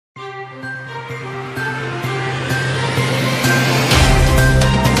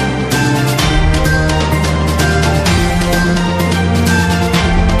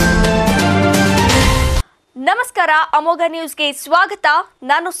ನಮಸ್ಕಾರ ಅಮೋಘ ನ್ಯೂಸ್ಗೆ ಸ್ವಾಗತ.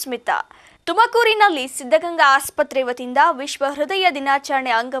 ನಾನು ಸ್ಮಿತಾ. ತುಮಕೂರಿನಲ್ಲಿ ಸಿದ್ಧಗಂಗಾ ಆಸ್ಪತ್ರೆ ವತಿಯಿಂದ ವಿಶ್ವ ಹೃದಯ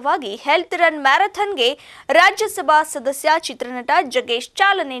ದಿನಾಚರಣೆ ಅಂಗವಾಗಿ ಹೆಲ್ತ್ ರನ್ ಮ್ಯಾರಥಾನ್ಗೆ ರಾಜ್ಯಸಭಾ ಸದಸ್ಯ ಚಿತ್ರನಟ ಜಗ್ಗೇಶ್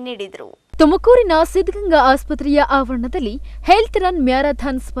ಚಾಲನೆ ನೀಡಿದರು. ತುಮಕೂರಿನ ಸಿದ್ಧಗಂಗಾ ಆಸ್ಪತ್ರೆಯ ಆವರಣದಲ್ಲಿ ಹೆಲ್ತ್ ರನ್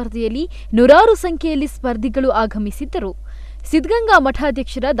ಮ್ಯಾರಥಾನ್ ಸ್ಪರ್ಧೆಯಲ್ಲಿ ನೂರಾರು ಸಂಖ್ಯೆಯಲ್ಲಿ ಸ್ಪರ್ಧಿಗಳು ಆಗಮಿಸಿದ್ದರು. ಸಿದ್ಧಗಂಗಾ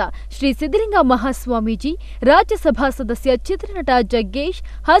ಮಠಾಧ್ಯಕ್ಷರಾದ ಶ್ರೀ ಸಿದ್ಧಲಿಂಗ ಮಹಾಸ್ವಾಮೀಜಿ, ರಾಜ್ಯಸಭಾ ಸದಸ್ಯ ಚಿತ್ರನಟ ಜಗ್ಗೇಶ್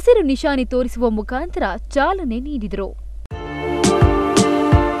ಹಸಿರು ನಿಶಾನೆ ತೋರಿಸುವ ಮುಖಾಂತರ ಚಾಲನೆ ನೀಡಿದರು.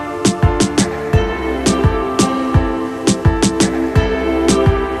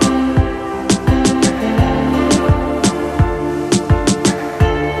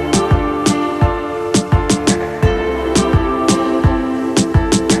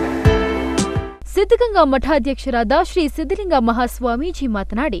 ಸಿದ್ಧಗಂಗಾ ಮಠಾಧ್ಯಕ್ಷರಾದ ಶ್ರೀ ಸಿದ್ಧಲಿಂಗ ಮಹಾಸ್ವಾಮೀಜಿ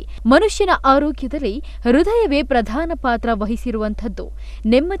ಮಾತನಾಡಿ, ಮನುಷ್ಯನ ಆರೋಗ್ಯದಲ್ಲಿ ಹೃದಯವೇ ಪ್ರಧಾನ ಪಾತ್ರ ವಹಿಸಿರುವಂಥದ್ದು.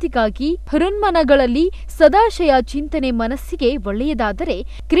 ನೆಮ್ಮದಿಗಾಗಿ ಹೃನ್ಮನಗಳಲ್ಲಿ ಸದಾಶಯ ಚಿಂತನೆ ಮನಸ್ಸಿಗೆ ಒಳ್ಳೆಯದಾದರೆ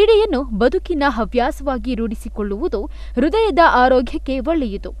ಕ್ರೀಡೆಯನ್ನು ಬದುಕಿನ ಹವ್ಯಾಸವಾಗಿ ರೂಢಿಸಿಕೊಳ್ಳುವುದು ಹೃದಯದ ಆರೋಗ್ಯಕ್ಕೆ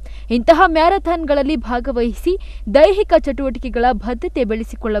ಒಳ್ಳೆಯದು. ಇಂತಹ ಮ್ಯಾರಥಾನ್ಗಳಲ್ಲಿ ಭಾಗವಹಿಸಿ ದೈಹಿಕ ಚಟುವಟಿಕೆಗಳ ಬದ್ಧತೆ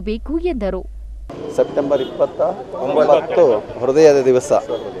ಬೆಳೆಸಿಕೊಳ್ಳಬೇಕು ಎಂದರು. ಸೆಪ್ಟೆಂಬರ್ 29 ಹೃದಯದ ದಿವಸ,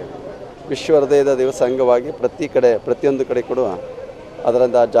 ವಿಶ್ವ ಹೃದಯದ ದಿವಸ ಅಂಗವಾಗಿ ಪ್ರತಿಯೊಂದು ಕಡೆ ಕೂಡ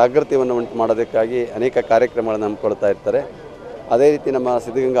ಅದರಿಂದ ಜಾಗೃತಿಯನ್ನು ಉಂಟು ಮಾಡೋದಕ್ಕಾಗಿ ಅನೇಕ ಕಾರ್ಯಕ್ರಮಗಳನ್ನು ಹಮ್ಮಿಕೊಳ್ತಾ ಇರ್ತಾರೆ. ಅದೇ ರೀತಿ ನಮ್ಮ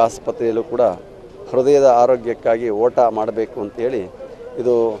ಸಿದ್ಧಗಂಗಾ ಆಸ್ಪತ್ರೆಯಲ್ಲೂ ಕೂಡ ಹೃದಯದ ಆರೋಗ್ಯಕ್ಕಾಗಿ ಓಟ ಮಾಡಬೇಕು ಅಂತೇಳಿ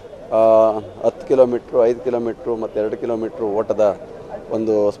ಇದು 10 ಕಿಲೋಮೀಟ್ರು, 5 ಕಿಲೋಮೀಟ್ರು ಮತ್ತು 2 ಕಿಲೋಮೀಟ್ರು ಓಟದ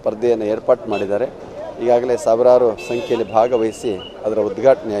ಒಂದು ಸ್ಪರ್ಧೆಯನ್ನು ಏರ್ಪಾಡು ಮಾಡಿದ್ದಾರೆ. ಈಗಾಗಲೇ ಸಾವಿರಾರು ಸಂಖ್ಯೆಯಲ್ಲಿ ಭಾಗವಹಿಸಿ ಅದರ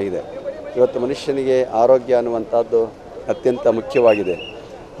ಉದ್ಘಾಟನೆಯಾಗಿದೆ. ಇವತ್ತು ಮನುಷ್ಯನಿಗೆ ಆರೋಗ್ಯ ಅನ್ನುವಂಥದ್ದು ಅತ್ಯಂತ ಮುಖ್ಯವಾಗಿದೆ.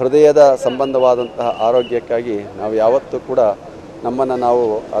 ಹೃದಯದ ಸಂಬಂಧವಾದಂತಹ ಆರೋಗ್ಯಕ್ಕಾಗಿ ನಾವು ಯಾವತ್ತೂ ಕೂಡ ನಮ್ಮನ್ನು ನಾವು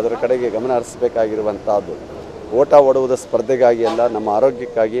ಅದರ ಕಡೆಗೆ ಗಮನ ಹರಿಸಬೇಕಾಗಿರುವಂಥದ್ದು. ಓಟ ಓಡುವುದ ಸ್ಪರ್ಧೆಗಾಗಿ ಅಲ್ಲ, ನಮ್ಮ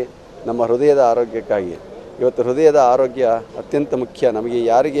ಆರೋಗ್ಯಕ್ಕಾಗಿ, ನಮ್ಮ ಹೃದಯದ ಆರೋಗ್ಯಕ್ಕಾಗಿ. ಇವತ್ತು ಹೃದಯದ ಆರೋಗ್ಯ ಅತ್ಯಂತ ಮುಖ್ಯ. ನಮಗೆ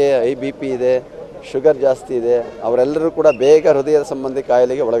ಯಾರಿಗೆ IBP ಇದೆ, ಶುಗರ್ ಜಾಸ್ತಿ ಇದೆ, ಅವರೆಲ್ಲರೂ ಕೂಡ ಬೇಗ ಹೃದಯದ ಸಂಬಂಧಿ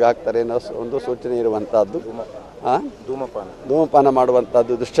ಕಾಯಿಲೆಗೆ ಒಳಗಾಗ್ತಾರೆ ಅನ್ನೋ ಒಂದು ಸೂಚನೆ ಇರುವಂಥದ್ದು. ಧೂಮಪಾನ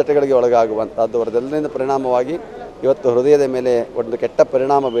ಮಾಡುವಂಥದ್ದು, ದುಶ್ಚಟಗಳಿಗೆ ಒಳಗಾಗುವಂಥದ್ದು, ಅವರದೆಲ್ಲರಿಂದ ಪರಿಣಾಮವಾಗಿ ಇವತ್ತು ಹೃದಯದ ಮೇಲೆ ಒಂದು ಕೆಟ್ಟ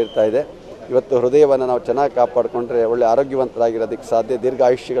ಪರಿಣಾಮ ಬೀರ್ತಾ ಇದೆ. ಇವತ್ತು ಹೃದಯವನ್ನು ನಾವು ಚೆನ್ನಾಗಿ ಕಾಪಾಡಿಕೊಂಡ್ರೆ ಒಳ್ಳೆ ಆರೋಗ್ಯವಂತರಾಗಿರೋದಕ್ಕೆ ಸಾಧ್ಯ,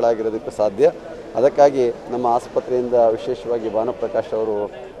 ದೀರ್ಘಾಯುಷ್ಯಗಳಾಗಿರೋದಕ್ಕೂ ಸಾಧ್ಯ. ಅದಕ್ಕಾಗಿ ನಮ್ಮ ಆಸ್ಪತ್ರೆಯಿಂದ ವಿಶೇಷವಾಗಿ ಭಾನುಪ್ರಕಾಶ್ ಅವರು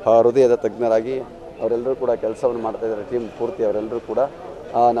ಹೃದಯದ ತಜ್ಞರಾಗಿ ಅವರೆಲ್ಲರೂ ಕೂಡ ಕೆಲಸವನ್ನು ಮಾಡ್ತಾಯಿದ್ದಾರೆ. ಟೀಮ್ ಪೂರ್ತಿ ಅವರೆಲ್ಲರೂ ಕೂಡ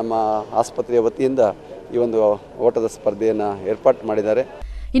ನಮ್ಮ ಆಸ್ಪತ್ರೆಯ ವತಿಯಿಂದ ಈ ಒಂದು ಓಟದ ಸ್ಪರ್ಧೆಯನ್ನು ಏರ್ಪಾಡು ಮಾಡಿದ್ದಾರೆ.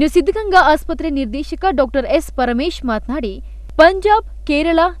 ಇನ್ನು ಸಿದ್ಧಗಂಗಾ ಆಸ್ಪತ್ರೆ ನಿರ್ದೇಶಕ ಡಾಕ್ಟರ್ S ಪರಮೇಶ್ ಮಾತನಾಡಿ, ಪಂಜಾಬ್,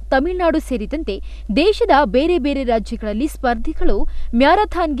 ಕೇರಳ, ತಮಿಳುನಾಡು ಸೇರಿದಂತೆ ದೇಶದ ಬೇರೆ ಬೇರೆ ರಾಜ್ಯಗಳಲ್ಲಿ ಸ್ಪರ್ಧಿಗಳು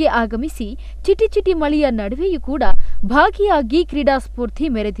ಮ್ಯಾರಥಾನ್ಗೆ ಆಗಮಿಸಿ ಚಿಟಿ ಮಳೆಯ ನಡುವೆಯೂ ಕೂಡ ಭಾಗಿಯಾಗಿ ಕ್ರೀಡಾ ಸ್ಫೂರ್ತಿ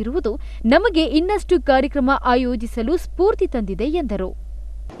ಮೆರೆದಿರುವುದು ನಮಗೆ ಇನ್ನಷ್ಟು ಕಾರ್ಯಕ್ರಮ ಆಯೋಜಿಸಲು ಸ್ಫೂರ್ತಿ ತಂದಿದೆ ಎಂದರು.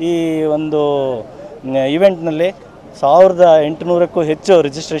 ಈ ಒಂದು ಇವೆಂಟ್ನಲ್ಲಿ 1800ಕ್ಕೂ ಹೆಚ್ಚು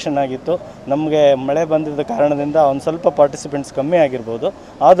ರಿಜಿಸ್ಟ್ರೇಷನ್ ಆಗಿತ್ತು. ನಮಗೆ ಮಳೆ ಬಂದಿದ್ದ ಕಾರಣದಿಂದ ಒಂದು ಸ್ವಲ್ಪ ಪಾರ್ಟಿಸಿಪೆಂಟ್ಸ್ ಕಮ್ಮಿ ಆಗಿರ್ಬೋದು,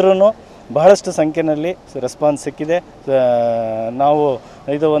 ಆದ್ರೂ ಬಹಳಷ್ಟು ಸಂಖ್ಯೆಯಲ್ಲಿ ರೆಸ್ಪಾನ್ಸ್ ಸಿಕ್ಕಿದೆ. ನಾವು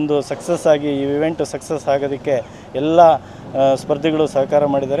ಇದು ಒಂದು ಸಕ್ಸಸ್ ಆಗಿ, ಈ ಇವೆಂಟು ಸಕ್ಸಸ್ ಆಗೋದಕ್ಕೆ ಎಲ್ಲ ಸ್ಪರ್ಧಿಗಳು ಸಹಕಾರ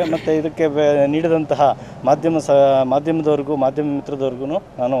ಮಾಡಿದ್ದಾರೆ. ಮತ್ತು ಇದಕ್ಕೆ ನೀಡಿದಂತಹ ಮಾಧ್ಯಮದವ್ರಿಗೂ, ಮಾಧ್ಯಮ ಮಿತ್ರದವ್ರಿಗೂ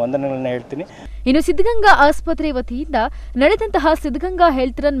ನಾನು ವಂದನೆಗಳನ್ನ ಹೇಳ್ತೀನಿ. ಇನ್ನು ಸಿದ್ಧಗಂಗಾ ಆಸ್ಪತ್ರೆ ವತಿಯಿಂದ ನಡೆದಂತಹ ಸಿದ್ಧಗಂಗಾ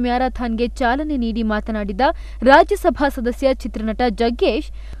ಹೆಲ್ತ್ ರನ್ ಮ್ಯಾರಥಾನ್ಗೆ ಚಾಲನೆ ನೀಡಿ ಮಾತನಾಡಿದ ರಾಜ್ಯಸಭಾ ಸದಸ್ಯ ಚಿತ್ರನಟ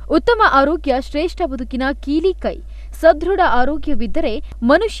ಜಗ್ಗೇಶ್, ಉತ್ತಮ ಆರೋಗ್ಯ ಶ್ರೇಷ್ಠ ಬದುಕಿನ ಕೀಲಿ ಕೈ. ಸದೃಢ ಆರೋಗ್ಯವಿದ್ದರೆ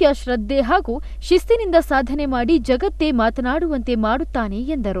ಮನುಷ್ಯ ಶ್ರದ್ಧೆ ಹಾಗೂ ಶಿಸ್ತಿನಿಂದ ಸಾಧನೆ ಮಾಡಿ ಜಗತ್ತೇ ಮಾತನಾಡುವಂತೆ ಮಾಡುತ್ತಾನೆ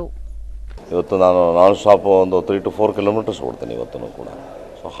ಎಂದರು. ಇವತ್ತು ನಾನು ನಾನ್ ಸ್ಟಾಪ್ ಒಂದು 3 to 4 ಕಿಲೋಮೀಟರ್ಸ್ ಓಡ್ತೇನೆ ಇವತ್ತು ಕೂಡ.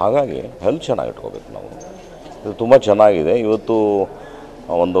 ಸೊ ಹಾಗಾಗಿ ಹೆಲ್ತ್ ಚೆನ್ನಾಗಿಟ್ಕೋಬೇಕು ನಾವು. ಇದು ತುಂಬ ಚೆನ್ನಾಗಿದೆ. ಇವತ್ತು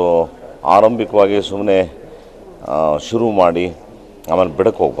ಒಂದು ಆರಂಭಿಕವಾಗಿ ಸುಮ್ಮನೆ ಶುರು ಮಾಡಿ ಆಮೇಲೆ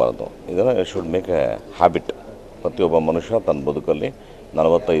ಬಿಡಕ್ಕೆ ಹೋಗಬಾರ್ದು. ಇದನ್ನು ಶುಡ್ ಮೇಕ್ ಎ ಹ್ಯಾಬಿಟ್. ಪ್ರತಿಯೊಬ್ಬ ಮನುಷ್ಯ ತನ್ನ ಬದುಕಲ್ಲಿ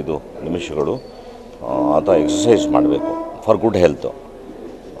 45 ನಿಮಿಷಗಳು ಆತ ಎಕ್ಸಸೈಸ್ ಮಾಡಬೇಕು for good health.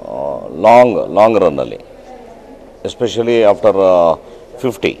 Long ರನ್ನಲ್ಲಿ especially after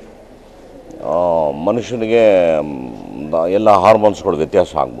 50 ಮನುಷ್ಯನಿಗೆ ಎಲ್ಲ ಹಾರ್ಮೋನ್ಸ್ಗಳು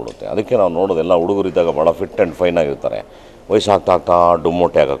ವ್ಯತ್ಯಾಸ ಆಗಿಬಿಡುತ್ತೆ. ಅದಕ್ಕೆ ನಾವು ನೋಡೋದೆಲ್ಲ ಹುಡುಗರಿದ್ದಾಗ ಭಾಳ ಫಿಟ್ ಆ್ಯಂಡ್ ಫೈನ್ ಆಗಿರ್ತಾರೆ. ವಯಸ್ಸಾಗ್ತಾ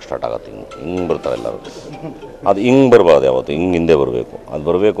ಡುಮ್ಮೊಟ್ಟೆ ಆಗೋಕ್ಕೆ ಸ್ಟಾರ್ಟ್ ಆಗುತ್ತೆ. ಹಿಂಗೆ ಬರ್ತಾರೆ ಎಲ್ಲರೂ. ಅದು ಹಿಂಗೆ ಬರಬಾರ್ದು, ಯಾವತ್ತು ಹಿಂದೆ ಬರಬೇಕು. ಅದು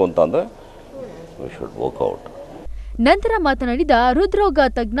ಬರಬೇಕು ಅಂತಂದರೆ ವಿ ಶುಡ್ ವರ್ಕ್ಔಟ್. ನಂತರ ಮಾತನಾಡಿದ ಹೃದ್ರೋಗ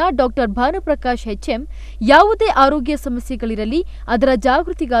ತಜ್ಞ ಡಾಕ್ಟರ್ ಭಾನುಪ್ರಕಾಶ್ HM, ಯಾವುದೇ ಆರೋಗ್ಯ ಸಮಸ್ಯೆಗಳಿರಲಿ ಅದರ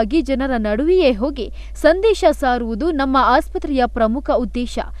ಜಾಗೃತಿಗಾಗಿ ಜನರ ನಡುವೆಯೇ ಹೋಗಿ ಸಂದೇಶ ಸಾರುವುದು ನಮ್ಮ ಆಸ್ಪತ್ರೆಯ ಪ್ರಮುಖ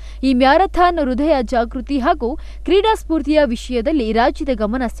ಉದ್ದೇಶ. ಈ ಮ್ಯಾರಥಾನ್ ಹೃದಯ ಜಾಗೃತಿ ಹಾಗೂ ಕ್ರೀಡಾ ಸ್ಫೂರ್ತಿಯ ವಿಷಯದಲ್ಲಿ ರಾಜ್ಯದ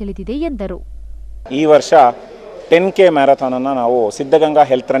ಗಮನ ಸೆಳೆದಿದೆ ಎಂದರು. ಈ ವರ್ಷ 10K ಮ್ಯಾರಥಾನನ್ನು ನಾವು ಸಿದ್ಧಗಂಗಾ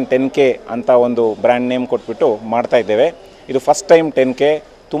ಹೆಲ್ತ್ ರನ್ 10K ಅಂತ ಒಂದು ಬ್ರ್ಯಾಂಡ್ ನೇಮ್ ಕೊಟ್ಬಿಟ್ಟು ಮಾಡ್ತಾ ಇದ್ದೇವೆ. ಇದು ಫಸ್ಟ್ ಟೈಮ್ 10K.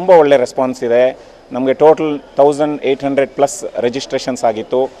 ತುಂಬ ಒಳ್ಳೆ ರೆಸ್ಪಾನ್ಸ್ ಇದೆ. ನಮಗೆ ಟೋಟಲ್ 1800+ ರಿಜಿಸ್ಟ್ರೇಷನ್ಸ್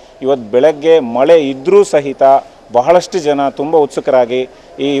ಆಗಿತ್ತು. ಇವತ್ತು ಬೆಳಗ್ಗೆ ಮಳೆ ಇದ್ದರೂ ಸಹಿತ ಬಹಳಷ್ಟು ಜನ ತುಂಬ ಉತ್ಸುಕರಾಗಿ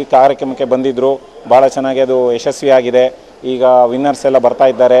ಈ ಕಾರ್ಯಕ್ರಮಕ್ಕೆ ಬಂದಿದ್ದರು. ಭಾಳ ಚೆನ್ನಾಗಿ ಅದು ಯಶಸ್ವಿಯಾಗಿದೆ. ಈಗ ವಿನ್ನರ್ಸ್ ಎಲ್ಲ ಬರ್ತಾ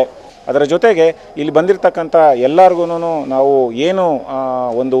ಇದ್ದಾರೆ. ಅದರ ಜೊತೆಗೆ ಇಲ್ಲಿ ಬಂದಿರತಕ್ಕಂಥ ಎಲ್ಲರಿಗೂ ನಾವು ಏನು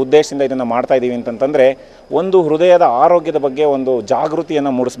ಒಂದು ಉದ್ದೇಶದಿಂದ ಇದನ್ನು ಮಾಡ್ತಾ ಇದ್ದೀವಿ ಅಂತಂತಂದರೆ, ಒಂದು ಹೃದಯದ ಆರೋಗ್ಯದ ಬಗ್ಗೆ ಒಂದು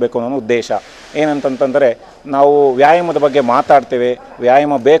ಜಾಗೃತಿಯನ್ನು ಮೂಡಿಸಬೇಕು ಅನ್ನೋ ಉದ್ದೇಶ. ಏನಂತಂತಂದರೆ, ನಾವು ವ್ಯಾಯಾಮದ ಬಗ್ಗೆ ಮಾತಾಡ್ತೇವೆ,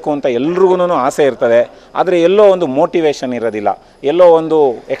 ವ್ಯಾಯಾಮ ಬೇಕು ಅಂತ ಎಲ್ರಿಗೂ ಆಸೆ ಇರ್ತದೆ. ಆದರೆ ಎಲ್ಲೋ ಒಂದು ಮೋಟಿವೇಶನ್ ಇರೋದಿಲ್ಲ, ಎಲ್ಲೋ ಒಂದು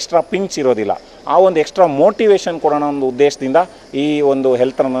ಎಕ್ಸ್ಟ್ರಾ ಪಿಂಚ್ ಇರೋದಿಲ್ಲ. ಆ ಒಂದು ಎಕ್ಸ್ಟ್ರಾ ಮೋಟಿವೇಶನ್ ಕೊಡೋಣ ಒಂದು ಉದ್ದೇಶದಿಂದ ಈ ಒಂದು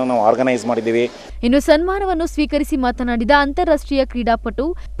ಹೆಲ್ತನ್ನು ನಾವು ಆರ್ಗನೈಸ್ ಮಾಡಿದ್ದೀವಿ. ಇನ್ನು ಸನ್ಮಾನವನ್ನು ಸ್ವೀಕರಿಸಿ ಮಾತನಾಡಿದ ಅಂತಾರಾಷ್ಟ್ರೀಯ ಕ್ರೀಡಾಪಟು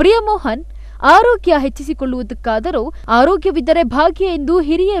ಪ್ರಿಯಮೋಹನ್, ಆರೋಗ್ಯ ಹೆಚ್ಚಿಸಿಕೊಳ್ಳುವುದಕ್ಕಾದರೂ ಆರೋಗ್ಯವಿದ್ದರೆ ಭಾಗ್ಯ ಎಂದು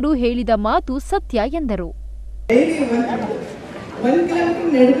ಹಿರಿಯರು ಹೇಳಿದ ಮಾತು ಸತ್ಯ ಎಂದರು.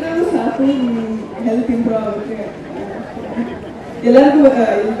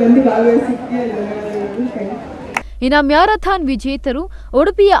 ಇನ್ನು ಮ್ಯಾರಥಾನ್ ವಿಜೇತರು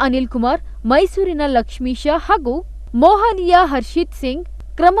ಉಡುಪಿಯ ಅನಿಲ್ ಕುಮಾರ್, ಮೈಸೂರಿನ ಲಕ್ಷ್ಮೀಶ ಹಾಗೂ ಮೋಹಾಲಿಯ ಹರ್ಷಿತ್ ಸಿಂಗ್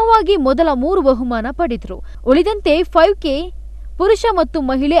ಕ್ರಮವಾಗಿ ಮೊದಲ 3 ಬಹುಮಾನ ಪಡೆದರು. ಉಳಿದಂತೆ 5K ಪುರುಷ ಮತ್ತು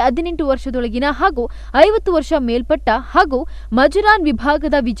ಮಹಿಳೆ 18 ವರ್ಷದೊಳಗಿನ ಹಾಗೂ 50 ವರ್ಷ ಮೇಲ್ಪಟ್ಟ ಹಾಗೂ ಮಜುರಾನ್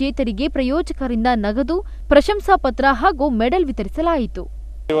ವಿಭಾಗದ ವಿಜೇತರಿಗೆ ಪ್ರಾಯೋಜಕರಿಂದ ನಗದು, ಪ್ರಶಂಸಾ ಪತ್ರ ಹಾಗೂ ಮೆಡಲ್ ವಿತರಿಸಲಾಯಿತು.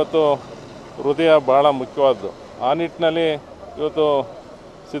 ಇವತ್ತು ಹೃದಯ ಬಹಳ ಮುಖ್ಯವಾದ್ದು. ಆ ನಿಟ್ಟಿನಲ್ಲಿ ಇವತ್ತು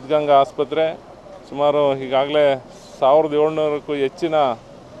ಸಿದ್ಧಗಂಗಾ ಆಸ್ಪತ್ರೆ ಸುಮಾರು ಈಗಾಗಲೇ 1700ಕ್ಕೂ ಹೆಚ್ಚಿನ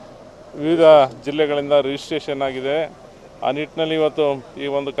ವಿವಿಧ ಜಿಲ್ಲೆಗಳಿಂದ ರಿಜಿಸ್ಟ್ರೇಷನ್ ಆಗಿದೆ. ಆ ನಿಟ್ಟಿನಲ್ಲಿ ಇವತ್ತು ಈ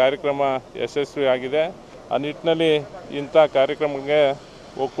ಒಂದು ಕಾರ್ಯಕ್ರಮ ಯಶಸ್ವಿಯಾಗಿದೆ. ಆ ನಿಟ್ಟಿನಲ್ಲಿ ಇಂಥ ಕಾರ್ಯಕ್ರಮಕ್ಕೆ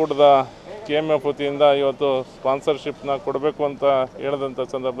ಒಕ್ಕೂಟದ KMF ವತಿಯಿಂದ ಇವತ್ತು ಸ್ಪಾನ್ಸರ್ಶಿಪ್ನ ಕೊಡಬೇಕು ಅಂತ ಹೇಳಿದಂಥ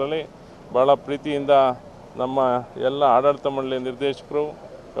ಸಂದರ್ಭದಲ್ಲಿ ಭಾಳ ಪ್ರೀತಿಯಿಂದ ನಮ್ಮ ಎಲ್ಲ ಆಡಳಿತ ಮಂಡಳಿ ನಿರ್ದೇಶಕರು,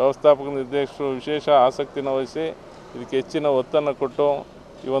 ವ್ಯವಸ್ಥಾಪಕ ನಿರ್ದೇಶಕರು ವಿಶೇಷ ಆಸಕ್ತಿನ ವಹಿಸಿ ಇದಕ್ಕೆ ಹೆಚ್ಚಿನ ಒತ್ತನ್ನು ಕೊಟ್ಟು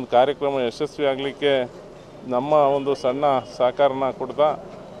ಈ ಒಂದು ಕಾರ್ಯಕ್ರಮ ಯಶಸ್ವಿಯಾಗಲಿಕ್ಕೆ ನಮ್ಮ ಒಂದು ಸಣ್ಣ ಸಹಕಾರನ ಕೊಡ್ತಾ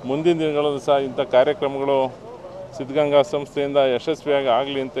ಮುಂದಿನ ದಿನಗಳಲ್ಲೂ ಸಹ ಇಂಥ ಕಾರ್ಯಕ್ರಮಗಳು ಸಿದ್ಧಗಂಗಾ ಸಂಸ್ಥೆಯಿಂದ ಯಶಸ್ವಿಯಾಗಿ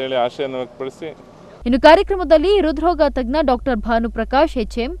ಆಗಲಿ ಅಂತೇಳಿ ಆಶೆಯನ್ನು ವ್ಯಕ್ತಪಡಿಸಿ, ಇನ್ನು ಕಾರ್ಯಕ್ರಮದಲ್ಲಿ ಹೃದ್ರೋಗ ತಜ್ಞ doctor Bhanuprakash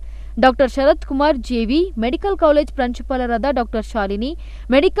HM, doctor Sharath Kumar JV, medical college ಪ್ರಾಂಶುಪಾಲರಾದ doctor Shalini,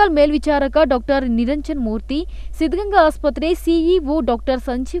 medical ಮೇಲ್ವಿಚಾರಕ doctor Niranjan ಮೂರ್ತಿ, ಸಿದ್ಧಗಂಗಾ ಆಸ್ಪತ್ರೆ CEO ಡಾಕ್ಟರ್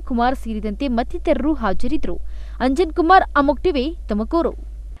ಸಂಜೀವ್ ಕುಮಾರ್ ಸೇರಿದಂತೆ ಮತ್ತಿತರರು ಹಾಜರಿದ್ದರು. Anjan Kumar, Amogh TV, Tumakuru.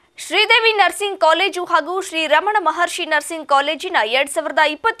 Sridevi nursing college ಹಾಗೂ ಶ್ರೀ ರಮಣ ಮಹರ್ಷಿ ನರ್ಸಿಂಗ್ ಕಾಲೇಜಿನ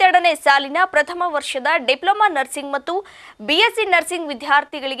 2022ನೇ ಸಾಲಿನ ಪ್ರಥಮ ವರ್ಷದ ಡಿಪ್ಲೊಮಾ ನರ್ಸಿಂಗ್ ಮತ್ತು BSc ನರ್ಸಿಂಗ್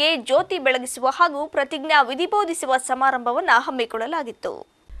ವಿದ್ಯಾರ್ಥಿಗಳಿಗೆ ಜ್ಯೋತಿ ಬೆಳಗಿಸುವ ಹಾಗೂ ಪ್ರತಿಜ್ಞಾ ವಿಧಿ ಬೋಧಿಸುವ ಸಮಾರಂಭವನ್ನು ಹಮ್ಮಿಕೊಳ್ಳಲಾಗಿತ್ತು.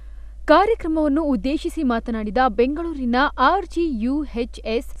 ಕಾರ್ಯಕ್ರಮವನ್ನು ಉದ್ದೇಶಿಸಿ ಮಾತನಾಡಿದ ಬೆಂಗಳೂರಿನ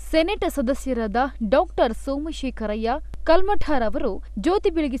RGUHS ಸೆನೆಟ್ ಸದಸ್ಯರಾದ ಡಾಕ್ಟರ್ ಸೋಮಶೇಖರಯ್ಯ ಕಲ್ಮಠಾರ್ ಅವರು ಜ್ಯೋತಿ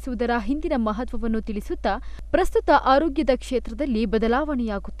ಬೆಳಗಿಸುವುದರ ಹಿಂದಿನ ಮಹತ್ವವನ್ನು ತಿಳಿಸುತ್ತಾ, ಪ್ರಸ್ತುತ ಆರೋಗ್ಯದ ಕ್ಷೇತ್ರದಲ್ಲಿ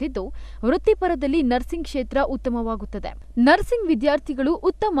ಬದಲಾವಣೆಯಾಗುತ್ತಿದ್ದು ವೃತ್ತಿಪರದಲ್ಲಿ ನರ್ಸಿಂಗ್ ಕ್ಷೇತ್ರ ಉತ್ತಮವಾಗುತ್ತದೆ. ನರ್ಸಿಂಗ್ ವಿದ್ಯಾರ್ಥಿಗಳು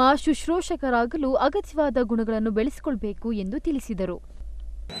ಉತ್ತಮ ಶುಶ್ರೂಷಕರಾಗಲು ಅಗತ್ಯವಾದ ಗುಣಗಳನ್ನು ಬೆಳೆಸಿಕೊಳ್ಳಬೇಕು ಎಂದು ತಿಳಿಸಿದರು.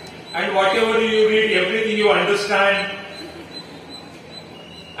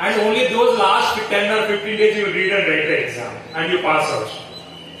 And only those last 10 or 15 days you read and write the exam and you pass out.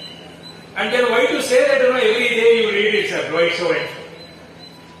 And then why to say that every day you read itself, why so?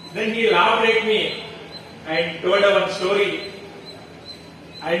 Then he laughed at me and told one story,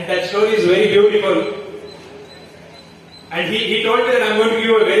 and that story is very beautiful. And he told me that I'm going to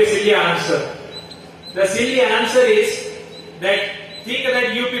give a very silly answer. The silly answer is that think that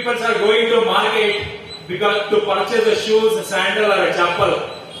you people are going to market because to purchase a shoes, a sandal or a chappal.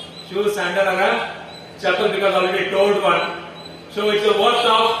 Shoes, sandal or a chappal because already told one. So it's a worth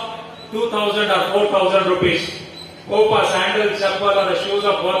of 2,000 or 4,000 rupees. Hope a sandal, chappal or a shoes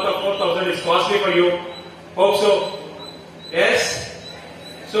of worth of 4,000 is costly for you. Hope so. Yes.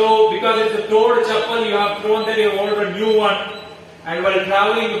 So because it's a told chappal, you have thrown that you ordered a new one. And while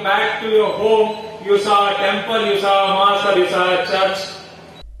traveling back to your home, you saw a temple, you saw a mosque, or you saw a church.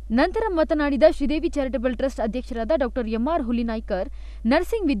 ನಂತರ ಮಾತನಾಡಿದ Sridevi charitable trust ಅಧ್ಯಕ್ಷರಾದ doctor MR Hulinaikar,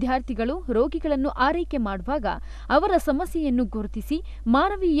 nursing ವಿದ್ಯಾರ್ಥಿಗಳು ರೋಗಿಗಳನ್ನು ಆರೈಕೆ ಮಾಡುವಾಗ ಅವರ ಸಮಸ್ಯೆಯನ್ನು ಗುರುತಿಸಿ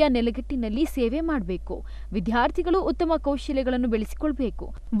ಮಾನವೀಯ ನೆಲೆಗಟ್ಟಿನಲ್ಲಿ ಸೇವೆ ಮಾಡಬೇಕು. ವಿದ್ಯಾರ್ಥಿಗಳು ಉತ್ತಮ ಕೌಶಲ್ಯಗಳನ್ನು ಬೆಳೆಸಿಕೊಳ್ಳಬೇಕು.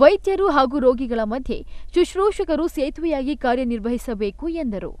 ವೈದ್ಯರು ಹಾಗೂ ರೋಗಿಗಳ ಮಧ್ಯೆ ಶುಶ್ರೂಷಕರು ಸೇತುವೆಯಾಗಿ ಕಾರ್ಯನಿರ್ವಹಿಸಬೇಕು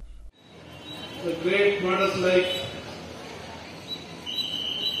ಎಂದರು.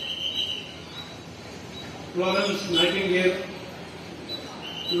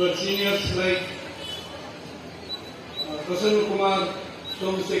 Your seniors like Prasanna Kumar,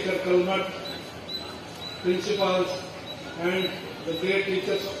 Somsekhar Kalmat, principals and the great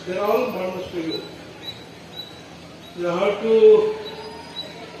teachers, they are all models to you. You have to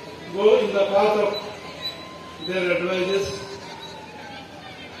go in the path of their advices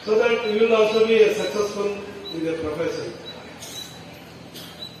so that you will also be successful in your profession.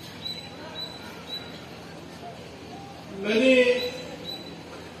 Many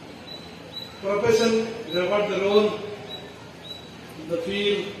professions have got their own the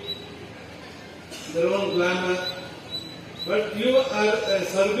field, their own glamour, but you are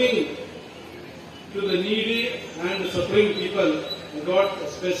serving to the needy and suffering people. You got a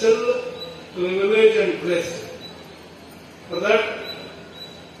special privilege and blessed. For that,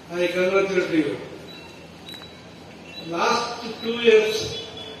 I congratulate you. Last 2 years,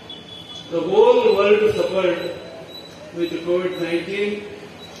 the whole world suffered with COVID-19.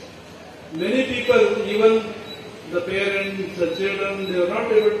 Many people, even the parents, the children, they are not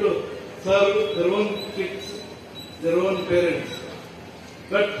able to serve their own kids, their own parents.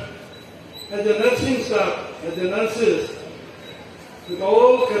 But as the nursing staff, as the nurses, with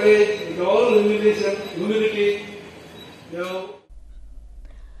all courage, with all humility, you have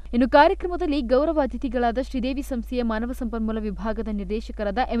ಇನ್ನು ಕಾರ್ಯಕ್ರಮದಲ್ಲಿ ಗೌರವ ಅತಿಥಿಗಳಾದ ಶ್ರೀದೇವಿ ಸಂಸ್ಥೆಯ ಮಾನವ ಸಂಪನ್ಮೂಲ ವಿಭಾಗದ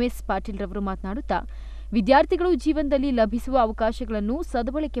ನಿರ್ದೇಶಕರಾದ MS Patil ರವರು ಮಾತನಾಡುತ್ತಾ ವಿದ್ಯಾರ್ಥಿಗಳು ಜೀವನದಲ್ಲಿ ಲಭಿಸುವ ಅವಕಾಶಗಳನ್ನು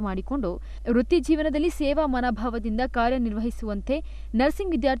ಸದ್ಬಳಕೆ ಮಾಡಿಕೊಂಡು ವೃತ್ತಿ ಜೀವನದಲ್ಲಿ ಸೇವಾ ಮನೋಭಾವದಿಂದ ಕಾರ್ಯನಿರ್ವಹಿಸುವಂತೆ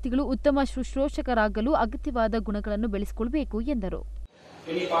ನರ್ಸಿಂಗ್ ವಿದ್ಯಾರ್ಥಿಗಳು ಉತ್ತಮ ಶುಶ್ರೂಷಕರಾಗಲು ಅಗತ್ಯವಾದ ಗುಣಗಳನ್ನು ಬೆಳೆಸಿಕೊಳ್ಳಬೇಕು ಎಂದರು.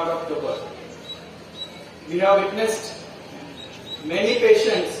 Many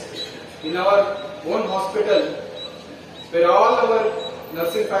patients in our own hospital where all our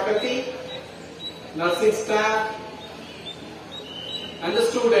nursing faculty, nursing staff and the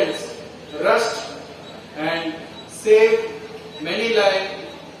students rushed and saved many lives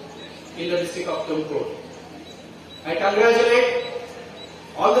in the district of Tumkur. I congratulate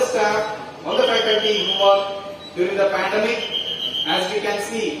all the staff, all the faculty who worked during the pandemic. As we can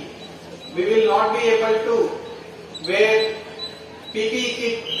see, we will not be able to wear PPE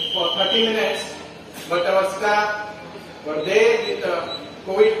kit for 30 minutes, but our staff were there with the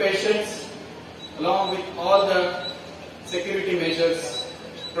COVID patients along with all the security measures,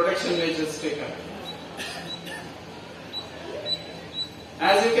 protection measures taken.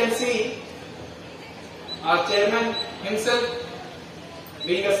 As you can see, our chairman himself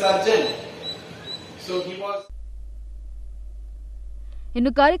being a surgeon, so he was.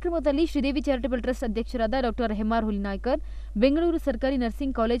 ಇನ್ನು ಕಾರ್ಯಕ್ರಮದಲ್ಲಿ Sridevi charitable trust ಅಧ್ಯಕ್ಷರಾದ doctor ಹೆಮ್ಮಾರ್ Hulinaikar, Bengaluru ಸರ್ಕಾರಿ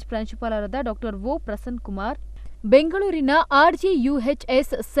nursing college ಪ್ರಾಂಶುಪಾಲರಾದ doctor ಒ ಪ್ರಸನ್ನ ಕುಮಾರ್, ಬೆಂಗಳೂರಿನ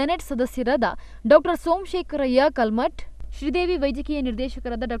ಆರ್ಜಿಯುಎಚ್ಎಸ್ senate ಸದಸ್ಯರಾದ doctor Somashekaraiah Kalmath, Sridevi ವೈದ್ಯಕೀಯ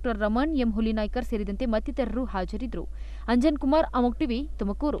ನಿರ್ದೇಶಕರಾದ doctor Raman M Hulinaikar ಸೇರಿದಂತೆ ಮತ್ತಿತರರು ಹಾಜರಿದ್ದರು. ಅಂಜನ್ ಕುಮಾರ್, ಅಮೋಘ್ ಟಿವಿ,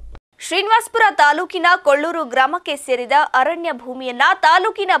 ತುಮಕೂರು. ಶ್ರೀನಿವಾಸಪುರ ತಾಲೂಕಿನ ಕೊಳ್ಳೂರು ಗ್ರಾಮಕ್ಕೆ ಸೇರಿದ ಅರಣ್ಯ ಭೂಮಿಯನ್ನ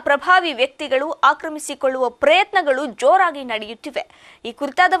ತಾಲೂಕಿನ ಪ್ರಭಾವಿ ವ್ಯಕ್ತಿಗಳು ಆಕ್ರಮಿಸಿಕೊಳ್ಳುವ ಪ್ರಯತ್ನಗಳು ಜೋರಾಗಿ ನಡೆಯುತ್ತಿವೆ. ಈ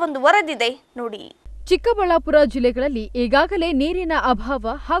ಕುರಿತಾದ ಒಂದು ವರದಿದೆ ನೋಡಿ. ಚಿಕ್ಕಬಳ್ಳಾಪುರ ಜಿಲ್ಲೆಗಳಲ್ಲಿ ಈಗಾಗಲೇ ನೀರಿನ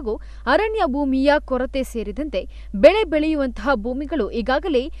ಅಭಾವ ಹಾಗೂ ಅರಣ್ಯ ಭೂಮಿಯ ಕೊರತೆ ಸೇರಿದಂತೆ ಬೆಳೆ ಬೆಳೆಯುವಂತಹ ಭೂಮಿಗಳು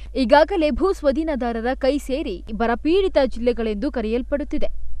ಈಗಾಗಲೇ ಭೂಸ್ವಾಧೀನದಾರರ ಕೈ ಸೇರಿ ಬರಪೀಡಿತ ಜಿಲ್ಲೆಗಳೆಂದು ಕರೆಯಲ್ಪಡುತ್ತಿದೆ.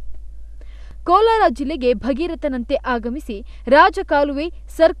 ಕೋಲಾರ ಜಿಲ್ಲೆಗೆ ಭಗೀರಥನಂತೆ ಆಗಮಿಸಿ ರಾಜಕಾಲುವೆ,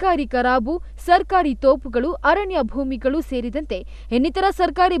 ಸರ್ಕಾರಿ ಕರಾಬು, ಸರ್ಕಾರಿ ತೋಪುಗಳು, ಅರಣ್ಯ ಭೂಮಿಗಳು ಸೇರಿದಂತೆ ಇನ್ನಿತರ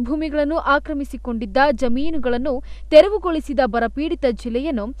ಸರ್ಕಾರಿ ಭೂಮಿಗಳನ್ನು ಆಕ್ರಮಿಸಿಕೊಂಡಿದ್ದ ಜಮೀನುಗಳನ್ನು ತೆರವುಗೊಳಿಸಿದ ಬರಪೀಡಿತ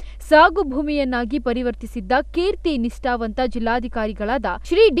ಜಿಲ್ಲೆಯನ್ನು ಸಾಗು ಭೂಮಿಯನ್ನಾಗಿ ಪರಿವರ್ತಿಸಿದ್ದ ಕೀರ್ತಿ ನಿಷ್ಠಾವಂತ ಜಿಲ್ಲಾಧಿಕಾರಿಗಳಾದ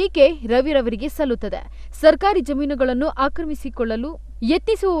ಶ್ರೀ ಡಿಕೆ ರವಿರವರಿಗೆ ಸಲ್ಲುತ್ತದೆ. ಸರ್ಕಾರಿ ಜಮೀನುಗಳನ್ನು ಆಕ್ರಮಿಸಿಕೊಳ್ಳಲು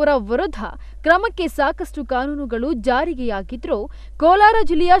ಯತ್ನಿಸುವವರ ವಿರುದ್ಧ ಕ್ರಮಕ್ಕೆ ಸಾಕಷ್ಟು ಕಾನೂನುಗಳು ಜಾರಿಗೆಯಾಗಿದ್ದರೂ ಕೋಲಾರ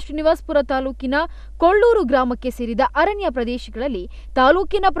ಜಿಲ್ಲೆಯ ಶ್ರೀನಿವಾಸಪುರ ತಾಲೂಕಿನ ಕೊಳ್ಳೂರು ಗ್ರಾಮಕ್ಕೆ ಸೇರಿದ ಅರಣ್ಯ ಪ್ರದೇಶಗಳಲ್ಲಿ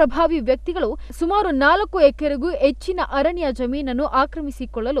ತಾಲೂಕಿನ ಪ್ರಭಾವಿ ವ್ಯಕ್ತಿಗಳು ಸುಮಾರು 4 ಎಕರೆಗೂ ಹೆಚ್ಚಿನ ಅರಣ್ಯ ಜಮೀನನ್ನು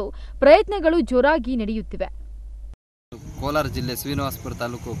ಆಕ್ರಮಿಸಿಕೊಳ್ಳಲು ಪ್ರಯತ್ನಗಳು ಜೋರಾಗಿ ನಡೆಯುತ್ತಿವೆ. ಕೋಲಾರ ಜಿಲ್ಲೆ ಶ್ರೀನಿವಾಸಪುರ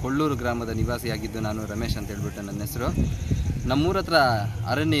ತಾಲೂಕು ಕೊಳ್ಳೂರು ಗ್ರಾಮದ ನಿವಾಸಿಯಾಗಿದ್ದು ನಾನು ರಮೇಶ್ ಅಂತ ಹೇಳ್ಬಿಟ್ಟು ನನ್ನ ಹೆಸರು. ನಮ್ಮೂರ ಹತ್ರ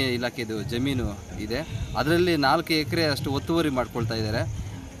ಅರಣ್ಯ ಇಲಾಖೆದು ಜಮೀನು ಇದೆ. ಅದರಲ್ಲಿ 4 ಎಕರೆ ಅಷ್ಟು ಒತ್ತುವರಿ ಮಾಡ್ಕೊಳ್ತಾ ಇದ್ದಾರೆ.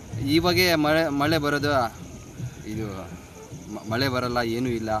 ಇವಾಗೆ ಮಳೆ ಬರೋದು, ಇದು ಮಳೆ ಬರಲ್ಲ, ಏನೂ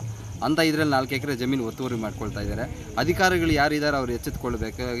ಇಲ್ಲ ಅಂತ ಇದರಲ್ಲಿ 4 ಎಕರೆ ಜಮೀನು ಒತ್ತುವರಿ ಮಾಡ್ಕೊಳ್ತಾ ಇದ್ದಾರೆ. ಅಧಿಕಾರಿಗಳು ಯಾರಿದ್ದಾರೆ ಅವರು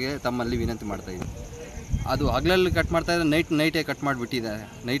ಎಚ್ಚೆತ್ತುಕೊಳ್ಬೇಕಾಗಿ ತಮ್ಮಲ್ಲಿ ವಿನಂತಿ ಮಾಡ್ತಾ ಇದ್ದೀನಿ. ಅದು ಹಗಲಲ್ಲಿ ಕಟ್ ಮಾಡ್ತಾ ಇದ್ದಾರೆ, ನೈಟೇ ಕಟ್ ಮಾಡಿಬಿಟ್ಟಿದ್ದಾರೆ.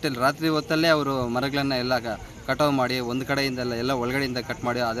 ನೈಟಲ್ಲಿ ರಾತ್ರಿ ಹೊತ್ತಲ್ಲೇ ಅವರು ಮರಗಳನ್ನು ಎಲ್ಲ ಕಟಾವು ಮಾಡಿ ಒಂದು ಕಡೆಯಿಂದಲ್ಲ ಎಲ್ಲ ಒಳಗಡೆಯಿಂದ ಕಟ್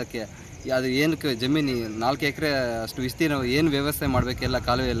ಮಾಡಿ ಅದಕ್ಕೆ ಅದು ಏನಕ್ಕೆ ಜಮೀನು 4 ಎಕರೆ ಅಷ್ಟು ವಿಸ್ತೀರ್ಣ ಏನು ವ್ಯವಸ್ಥೆ ಮಾಡಬೇಕೆಲ್ಲ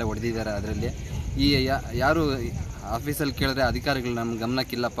ಕಾಲುವೆ ಎಲ್ಲ ಹೊಡೆದಿದ್ದಾರೆ. ಅದರಲ್ಲಿ ಈ ಯಾರು ಆಫೀಸಲ್ಲಿ ಕೇಳಿದ್ರೆ ಅಧಿಕಾರಿಗಳು ನಮ್ಮ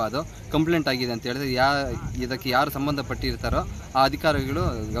ಗಮನಕ್ಕಿಲ್ಲಪ್ಪ, ಅದು ಕಂಪ್ಲೇಂಟ್ ಆಗಿದೆ ಅಂತ ಹೇಳಿದ್ರೆ ಇದಕ್ಕೆ ಯಾರು ಸಂಬಂಧಪಟ್ಟಿರ್ತಾರೋ ಆ ಅಧಿಕಾರಿಗಳು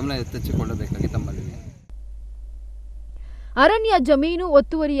ಗಮನ ಎತ್ತಿಸಿಕೊಳ್ಳಬೇಕಾಗಿ ತಮ್ಮಲ್ಲಿ. ಅರಣ್ಯ ಜಮೀನು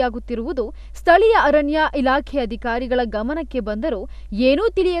ಒತ್ತುವರಿಯಾಗುತ್ತಿರುವುದು ಸ್ಥಳೀಯ ಅರಣ್ಯ ಇಲಾಖೆ ಅಧಿಕಾರಿಗಳ ಗಮನಕ್ಕೆ ಬಂದರೂ ಏನೂ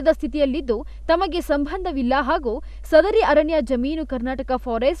ತಿಳಿಯದ ಸ್ಥಿತಿಯಲ್ಲಿದ್ದು ತಮಗೆ ಸಂಬಂಧವಿಲ್ಲ ಹಾಗೂ ಸದರಿ ಅರಣ್ಯ ಜಮೀನು ಕರ್ನಾಟಕ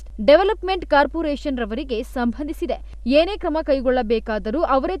ಫಾರೆಸ್ಟ್ ಡೆವಲಪ್ಮೆಂಟ್ ಕಾರ್ಪೊರೇಷನ್ ರವರಿಗೆ ಸಂಬಂಧಿಸಿದೆ. ಏನೇ ಕ್ರಮ ಕೈಗೊಳ್ಳಬೇಕಾದರೂ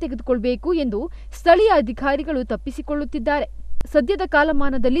ಅವರೇ ತೆಗೆದುಕೊಳ್ಳಬೇಕು ಎಂದು ಸ್ಥಳೀಯ ಅಧಿಕಾರಿಗಳು ತಪ್ಪಿಸಿಕೊಳ್ಳುತ್ತಿದ್ದಾರೆ. ಸದ್ಯದ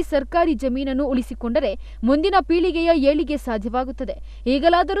ಕಾಲಮಾನದಲ್ಲಿ ಸರ್ಕಾರಿ ಜಮೀನನ್ನು ಉಳಿಸಿಕೊಂಡರೆ ಮುಂದಿನ ಪೀಳಿಗೆಯ ಏಳಿಗೆ ಸಾಧ್ಯವಾಗುತ್ತದೆ.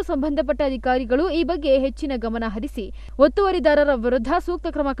 ಈಗಲಾದರೂ ಸಂಬಂಧಪಟ್ಟ ಅಧಿಕಾರಿಗಳು ಈ ಬಗ್ಗೆ ಹೆಚ್ಚಿನ ಗಮನ ಹರಿಸಿ ಒತ್ತುವರಿದಾರರ ವಿರುದ್ಧ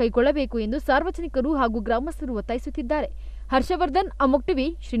ಸೂಕ್ತ ಕ್ರಮ ಕೈಗೊಳ್ಳಬೇಕು ಎಂದು ಸಾರ್ವಜನಿಕರು ಹಾಗೂ ಗ್ರಾಮಸ್ಥರು ಒತ್ತಾಯಿಸುತ್ತಿದ್ದಾರೆ. ಹರ್ಷವರ್ಧನ್, ಅಮೋಘ್ ಟಿವಿ,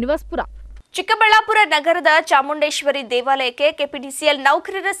 ಶ್ರೀನಿವಾಸ್ಪುರ. ಚಿಕ್ಕಬಳ್ಳಾಪುರ ನಗರದ ಚಾಮುಂಡೇಶ್ವರಿ ದೇವಾಲಯಕ್ಕೆ ಕೆಪಿಟಿಸಿಎಲ್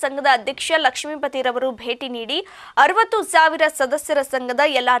ನೌಕರರ ಸಂಘದ ಅಧ್ಯಕ್ಷ ಲಕ್ಷ್ಮೀಪತಿರವರು ಭೇಟಿ ನೀಡಿ 60,000 ಸದಸ್ಯರ ಸಂಘದ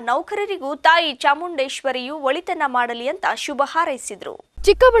ಎಲ್ಲಾ ನೌಕರರಿಗೂ ತಾಯಿ ಚಾಮುಂಡೇಶ್ವರಿಯು ಒಳಿತನ ಮಾಡಲಿ ಅಂತ ಶುಭ ಹಾರೈಸಿದರು.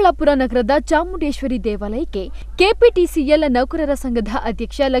 ಚಿಕ್ಕಬಳ್ಳಾಪುರ ನಗರದ ಚಾಮುಂಡೇಶ್ವರಿ ದೇವಾಲಯಕ್ಕೆ ಕೆಪಿಟಿಸಿಎಲ್ ನೌಕರರ ಸಂಘದ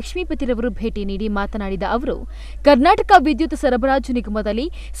ಅಧ್ಯಕ್ಷ ಲಕ್ಷ್ಮೀಪತಿರವರು ಭೇಟಿ ನೀಡಿ ಮಾತನಾಡಿದ ಅವರು, ಕರ್ನಾಟಕ ವಿದ್ಯುತ್ ಸರಬರಾಜು ನಿಗಮದಲ್ಲಿ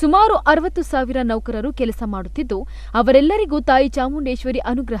ಸುಮಾರು 60,000 ನೌಕರರು ಕೆಲಸ ಮಾಡುತ್ತಿದ್ದು, ಅವರೆಲ್ಲರಿಗೂ ತಾಯಿ ಚಾಮುಂಡೇಶ್ವರಿ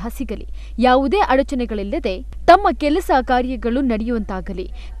ಅನುಗ್ರಹ ಸಿಗಲಿ, ಯಾವುದೇ ಅಡಚಣೆಗಳಿಲ್ಲದೆ ತಮ್ಮ ಕೆಲಸ ಕಾರ್ಯಗಳು ನಡೆಯುವಂತಾಗಲಿ,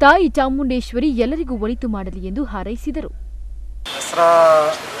 ತಾಯಿ ಚಾಮುಂಡೇಶ್ವರಿ ಎಲ್ಲರಿಗೂ ಒಳಿತು ಮಾಡಲಿ ಎಂದು ಹಾರೈಸಿದರು. ದಸರಾ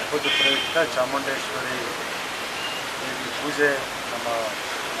ಹಬ್ಬದ ಪ್ರಯುಕ್ತ ಚಾಮುಂಡೇಶ್ವರಿ ಪೂಜೆ ನಮ್ಮ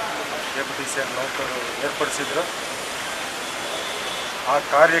ಕೆಪಿಟಿಸಿಎಲ್ ನೌಕರರು ಏರ್ಪಡಿಸಿದ್ರು. ಆ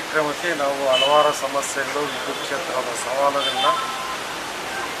ಕಾರ್ಯಕ್ರಮಕ್ಕೆ ನಾವು ಹಲವಾರು ಸಮಸ್ಯೆಗಳು, ವಿದ್ಯುತ್ ಕ್ಷೇತ್ರದ ಸವಾಲುಗಳನ್ನ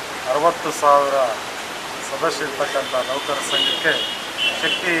 60,000 ಸದಸ್ಯರಿರ್ತಕ್ಕಂಥ ನೌಕರ ಸಂಘಕ್ಕೆ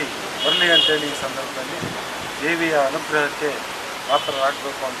ಶಕ್ತಿ ಬರಲಿ ಅಂತೇಳಿ ಈ ಸಂದರ್ಭದಲ್ಲಿ ದೇವಿಯ ಅನುಗ್ರಹಕ್ಕೆ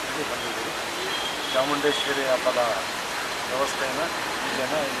ಪಾತ್ರರಾಗಬೇಕು ಅಂತೇಳಿ ಬಂದಿದ್ದೀವಿ. ಚಾಮುಂಡೇಶ್ವರಿ ಹಬ್ಬದ ವ್ಯವಸ್ಥೆಯನ್ನು ಈ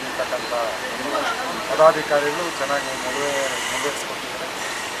ಜನ ಇಲ್ಲಿರ್ತಕ್ಕಂಥ ಪದಾಧಿಕಾರಿಗಳು ಚೆನ್ನಾಗಿ ನೆರವೇರಿಸಿಕೊಟ್ಟಿದ್ದಾರೆ.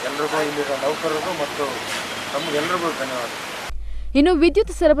 ಎಲ್ರಿಗೂ ಇಲ್ಲಿರೋ ನೌಕರರಿಗೂ ಮತ್ತು ನಮಗೆಲ್ಲರಿಗೂ ಧನ್ಯವಾದ. ಇನ್ನು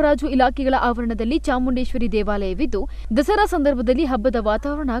ವಿದ್ಯುತ್ ಸರಬರಾಜು ಇಲಾಖೆಗಳ ಆವರಣದಲ್ಲಿ ಚಾಮುಂಡೇಶ್ವರಿ ದೇವಾಲಯವಿದ್ದು, ದಸರಾ ಸಂದರ್ಭದಲ್ಲಿ ಹಬ್ಬದ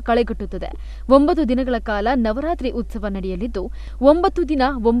ವಾತಾವರಣ ಕಳೆಗಟ್ಟುತ್ತದೆ. 9 ದಿನಗಳ ಕಾಲ ನವರಾತ್ರಿ ಉತ್ಸವ ನಡೆಯಲಿದ್ದು, 9 ದಿನ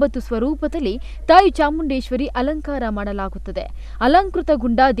 9 ಸ್ವರೂಪದಲ್ಲಿ ತಾಯಿ ಚಾಮುಂಡೇಶ್ವರಿ ಅಲಂಕಾರ ಮಾಡಲಾಗುತ್ತದೆ.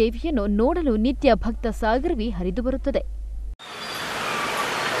 ಅಲಂಕೃತಗೊಂಡ ದೇವಿಯನ್ನು ನೋಡಲು ನಿತ್ಯ ಭಕ್ತ ಸಾಗರವಿ ಹರಿದು ಬರುತ್ತದೆ.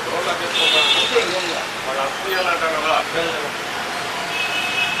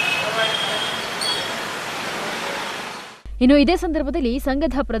 ಇನ್ನು ಇದೇ ಸಂದರ್ಭದಲ್ಲಿ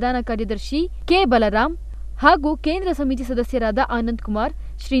ಸಂಘದ ಪ್ರಧಾನ ಕಾರ್ಯದರ್ಶಿ ಕೆ ಬಲರಾಮ್ ಹಾಗೂ ಕೇಂದ್ರ ಸಮಿತಿ ಸದಸ್ಯರಾದ ಆನಂದ್ ಕುಮಾರ್,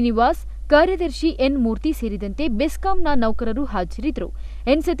 ಶ್ರೀನಿವಾಸ್, ಕಾರ್ಯದರ್ಶಿ ಎನ್ ಮೂರ್ತಿ ಸೇರಿದಂತೆ ಬೆಸ್ಕಾಂನ ನೌಕರರು ಹಾಜರಿದ್ದರು.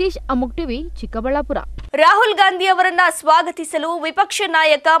 N Satish, Amogh TV, Chikkaballapur. ರಾಹುಲ್ ಗಾಂಧಿ ಅವರನ್ನ ಸ್ವಾಗತಿಸಲು ವಿಪಕ್ಷ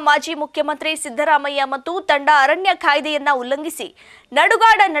ನಾಯಕ ಮಾಜಿ ಮುಖ್ಯಮಂತ್ರಿ ಸಿದ್ದರಾಮಯ್ಯ ಮತ್ತು ತಂಡ ಅರಣ್ಯ ಕಾಯ್ದೆಯನ್ನ ಉಲ್ಲಂಘಿಸಿ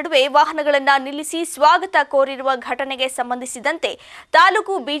ನಡುಗಾಡ ನಡುವೆ ವಾಹನಗಳನ್ನು ನಿಲ್ಲಿಸಿ ಸ್ವಾಗತ ಕೋರಿರುವ ಘಟನೆಗೆ ಸಂಬಂಧಿಸಿದಂತೆ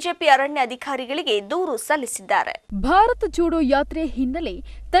ತಾಲೂಕು ಬಿಜೆಪಿ ಅರಣ್ಯ ಅಧಿಕಾರಿಗಳಿಗೆ ದೂರು ಸಲ್ಲಿಸಿದ್ದಾರೆ. ಭಾರತ ಜೋಡೋ ಯಾತ್ರೆ ಹಿನ್ನೆಲೆ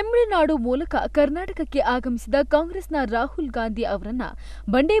ತಮಿಳುನಾಡು ಮೂಲಕ ಕರ್ನಾಟಕಕ್ಕೆ ಆಗಮಿಸಿದ ಕಾಂಗ್ರೆಸ್ನ ರಾಹುಲ್ ಗಾಂಧಿ ಅವರನ್ನ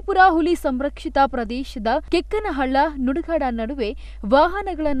ಬಂಡೀಪುರ ಹುಲಿ ಸಂರಕ್ಷಿತ ಪ್ರದೇಶದ ಕೆಕ್ಕನಹಳ್ಳ ನುಡುಗಾಡ ನಡುವೆ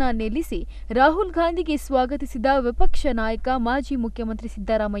ವಾಹನಗಳನ್ನು ನಿಲ್ಲಿಸಿ ರಾಹುಲ್ ಗಾಂಧಿಗೆ ಸ್ವಾಗತಿಸಿದ ವಿಪಕ್ಷ ನಾಯಕ ಮಾಜಿ ಮುಖ್ಯಮಂತ್ರಿ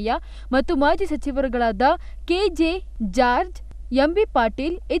ಸಿದ್ದರಾಮಯ್ಯ ಮತ್ತು ಮಾಜಿ ಸಚಿವರುಗಳಾದ ಕೆಜೆ ಜಾರ್ಜ್, ಎಂಬಿ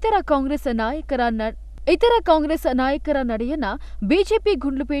ಪಾಟೀಲ್ ಇತರ ಕಾಂಗ್ರೆಸ್ ನಾಯಕರ ನಡೆಯನ್ನ ಬಿಜೆಪಿ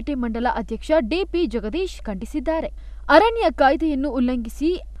ಗುಂಡ್ಲುಪೇಟೆ ಮಂಡಲ ಅಧ್ಯಕ್ಷ ಡಿಪಿ ಜಗದೀಶ್ ಖಂಡಿಸಿದ್ದಾರೆ. ಅರಣ್ಯ ಕಾಯ್ದೆಯನ್ನು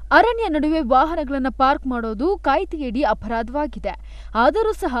ಉಲ್ಲಂಘಿಸಿ ಅರಣ್ಯ ನಡುವೆ ವಾಹನಗಳನ್ನು ಪಾರ್ಕ್ ಮಾಡೋದು ಕಾಯ್ದೆಯಡಿ ಅಪರಾಧವಾಗಿದೆ.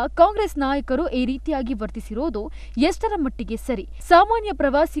 ಆದರೂ ಸಹ ಕಾಂಗ್ರೆಸ್ ನಾಯಕರು ಈ ರೀತಿಯಾಗಿ ವರ್ತಿಸಿರೋದು ಎಷ್ಟರ ಮಟ್ಟಿಗೆ ಸರಿ? ಸಾಮಾನ್ಯ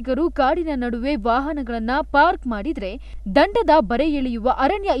ಪ್ರವಾಸಿಗರು ಕಾಡಿನ ನಡುವೆ ವಾಹನಗಳನ್ನು ಪಾರ್ಕ್ ಮಾಡಿದ್ರೆ ದಂಡದ ಬರೆ ಎಳೆಯುವ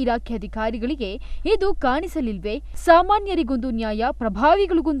ಅರಣ್ಯ ಇಲಾಖೆ ಅಧಿಕಾರಿಗಳಿಗೆ ಇದು ಕಾಣಿಸಲಿಲ್ವೇ? ಸಾಮಾನ್ಯರಿಗೊಂದು ನ್ಯಾಯ,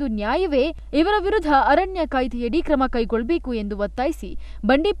 ಪ್ರಭಾವಿಗಳಿಗೊಂದು ನ್ಯಾಯವೇ? ಇವರ ವಿರುದ್ಧ ಅರಣ್ಯ ಕಾಯ್ದೆಯಡಿ ಕ್ರಮ ಕೈಗೊಳ್ಳಬೇಕು ಎಂದು ಒತ್ತಾಯಿಸಿ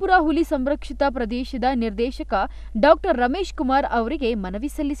ಬಂಡೀಪುರ ಹುಲಿ ಸಂರಕ್ಷಿತ ಪ್ರದೇಶದ ನಿರ್ದೇಶಕ ಡಾಕ್ಟರ್ ರಮೇಶ್ ಕುಮಾರ್ ಅವರಿಗೆ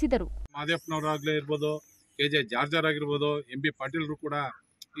ಮನವಿ ಸಲ್ಲಿಸಿದರು. ಮಾದೇಪ್ಪನವರಾಗ್ಲೇ ಇರ್ಬೋದು, ಕೆಜೆ ಜಾರ್ಜರ್ ಆಗಿರ್ಬೋದು, ಎಂಬಿ ಪಾಟೀಲ್ರು ಕೂಡ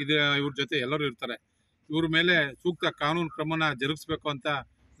ಇವ್ರ ಜೊತೆ ಎಲ್ಲರೂ ಇರ್ತಾರೆ. ಇವ್ರ ಮೇಲೆ ಸೂಕ್ತ ಕಾನೂನು ಕ್ರಮನ ಜರುಗಿಸಬೇಕು ಅಂತ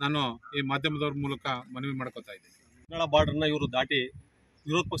ನಾನು ಈ ಮಾಧ್ಯಮದವ್ರ ಮೂಲಕ ಮನವಿ ಮಾಡ್ಕೋತಾ ಇದ್ದೀನಿ. ಕನ್ನಡ ಬಾರ್ಡರ್ನ ಇವರು ದಾಟಿ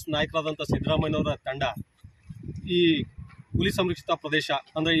ವಿರೋಧ ಪಕ್ಷದ ನಾಯಕರಾದಂಥ ಸಿದ್ದರಾಮಯ್ಯನವರ ತಂಡ ಈ ಹುಲಿ ಸಂರಕ್ಷಿತ ಪ್ರದೇಶ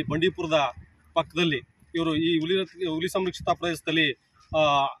ಅಂದರೆ ಈ ಬಂಡೀಪುರದ ಪಕ್ಕದಲ್ಲಿ ಇವರು ಈ ಹುಲಿ ಸಂರಕ್ಷಿತ ಪ್ರದೇಶದಲ್ಲಿ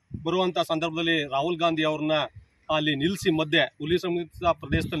ಬರುವಂಥ ಸಂದರ್ಭದಲ್ಲಿ ರಾಹುಲ್ ಗಾಂಧಿ ಅವ್ರನ್ನ ಅಲ್ಲಿ ನಿಲ್ಲಿಸಿ ಮಧ್ಯೆ ಹುಲಿ ಸಂರಕ್ಷಿತ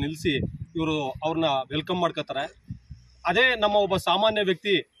ಪ್ರದೇಶದಲ್ಲಿ ನಿಲ್ಲಿಸಿ ಇವರು ಅವ್ರನ್ನ ವೆಲ್ಕಮ್ ಮಾಡ್ಕೋತಾರೆ. ಅದೇ ನಮ್ಮ ಒಬ್ಬ ಸಾಮಾನ್ಯ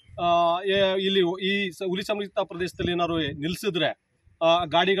ವ್ಯಕ್ತಿ ಇಲ್ಲಿ ಈ ಹುಲಿ ಸಂರಕ್ಷಿತ ಪ್ರದೇಶದಲ್ಲಿ ಏನಾದ್ರು ನಿಲ್ಲಿಸಿದ್ರೆ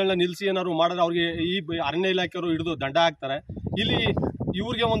ಗಾಡಿಗಳನ್ನ ನಿಲ್ಲಿಸಿ ಏನಾದ್ರು ಮಾಡಿದ್ರೆ ಅವ್ರಿಗೆ ಈ ಅರಣ್ಯ ಇಲಾಖೆಯವರು ಹಿಡಿದು ದಂಡ ಹಾಕ್ತಾರೆ. ಇಲ್ಲಿ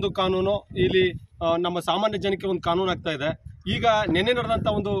ಇವ್ರಿಗೆ ಒಂದು ಕಾನೂನು, ಇಲ್ಲಿ ನಮ್ಮ ಸಾಮಾನ್ಯ ಜನಕ್ಕೆ ಒಂದು ಕಾನೂನು ಆಗ್ತಾ ಇದೆ. ಈಗ ನೆನ್ನೆ ನಡೆದಂಥ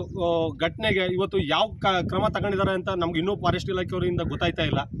ಒಂದು ಘಟನೆಗೆ ಇವತ್ತು ಯಾವ ಕ್ರಮ ತಗೊಂಡಿದ್ದಾರೆ ಅಂತ ನಮ್ಗೆ ಇನ್ನೂ ಫಾರೆಸ್ಟ್ ಇಲಾಖೆಯವರಿಂದ ಗೊತ್ತಾಯ್ತಾ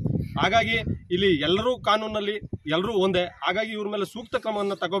ಇಲ್ಲ. ಹಾಗಾಗಿ ಇಲ್ಲಿ ಎಲ್ಲರೂ ಕಾನೂನಲ್ಲಿ ಎಲ್ಲರೂ ಒಂದೇ. ಹಾಗಾಗಿ ಇವ್ರ ಮೇಲೆ ಸೂಕ್ತ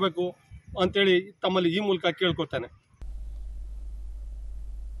ಕ್ರಮವನ್ನು ತಗೋಬೇಕು ಅಂತೇಳಿ ತಮ್ಮಲ್ಲಿ ಈ ಮೂಲಕ ಕೇಳ್ಕೊಳ್ತೇನೆ.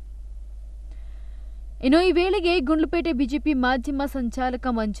 ಇನ್ನು ಈ ವೇಳೆಗೆ ಗುಂಡ್ಲುಪೇಟೆ ಬಿಜೆಪಿ ಮಾಧ್ಯಮ ಸಂಚಾಲಕ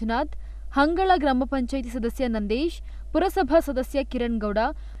ಮಂಜುನಾಥ್, ಹಂಗಳ ಗ್ರಾಮ ಪಂಚಾಯಿತಿ ಸದಸ್ಯ ನಂದೇಶ್, ಪುರಸಭಾ ಸದಸ್ಯ ಕಿರಣ್ ಗೌಡ,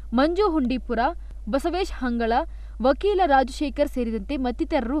 ಮಂಜು ಹುಂಡಿಪುರ, ಬಸವೇಶ್ ಹಂಗಳ, ವಕೀಲ ರಾಜಶೇಖರ್ ಸೇರಿದಂತೆ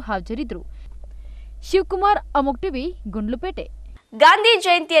ಮತ್ತಿತರರು ಹಾಜರಿದ್ದರು. ಶಿವಕುಮಾರ್, ಅಮೋಘ್ ಟಿವಿ, ಗುಂಡ್ಲುಪೇಟೆ. ಗಾಂಧಿ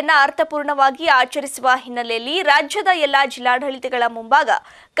ಜಯಂತಿಯನ್ನ ಅರ್ಥಪೂರ್ಣವಾಗಿ ಆಚರಿಸುವ ಹಿನ್ನೆಲೆಯಲ್ಲಿ ರಾಜ್ಯದ ಎಲ್ಲಾ ಜಿಲ್ಲಾಡಳಿತಗಳ ಮುಂಭಾಗ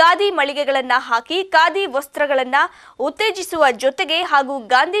ಖಾದಿ ಮಳಿಗೆಗಳನ್ನು ಹಾಕಿ ಖಾದಿ ವಸ್ತ್ರಗಳನ್ನು ಉತ್ತೇಜಿಸುವ ಜೊತೆಗೆ ಹಾಗೂ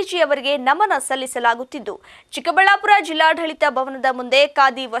ಗಾಂಧೀಜಿಯವರಿಗೆ ನಮನ ಸಲ್ಲಿಸಲಾಗುತ್ತಿದ್ದು, ಚಿಕ್ಕಬಳ್ಳಾಪುರ ಜಿಲ್ಲಾಡಳಿತ ಭವನದ ಮುಂದೆ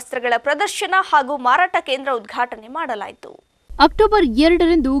ಖಾದಿ ವಸ್ತ್ರಗಳ ಪ್ರದರ್ಶನ ಹಾಗೂ ಮಾರಾಟ ಕೇಂದ್ರ ಉದ್ಘಾಟನೆ ಮಾಡಲಾಯಿತು. ಅಕ್ಟೋಬರ್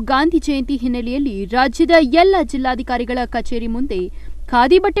 2ರಂದು ಗಾಂಧಿ ಜಯಂತಿ ಹಿನ್ನೆಲೆಯಲ್ಲಿ ರಾಜ್ಯದ ಎಲ್ಲ ಜಿಲ್ಲಾಧಿಕಾರಿಗಳ ಕಚೇರಿ ಮುಂದೆ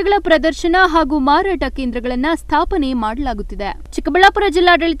ಖಾದಿ ಬಟ್ಟೆಗಳ ಪ್ರದರ್ಶನ ಹಾಗೂ ಮಾರಾಟ ಕೇಂದ್ರಗಳನ್ನು ಸ್ಥಾಪನೆ ಮಾಡಲಾಗುತ್ತಿದೆ. ಚಿಕ್ಕಬಳ್ಳಾಪುರ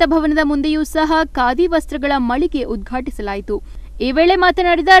ಜಿಲ್ಲಾಡಳಿತ ಭವನದ ಮುಂದೆಯೂ ಸಹ ಖಾದಿ ವಸ್ತ್ರಗಳ ಮಳಿಗೆ ಉದ್ಘಾಟಿಸಲಾಯಿತು. ಈ ವೇಳೆ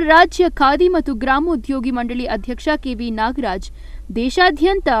ಮಾತನಾಡಿದ ರಾಜ್ಯ ಖಾದಿ ಮತ್ತು ಗ್ರಾಮೋದ್ಯೋಗಿ ಮಂಡಳಿ ಅಧ್ಯಕ್ಷ ಕೆವಿ ನಾಗರಾಜ್,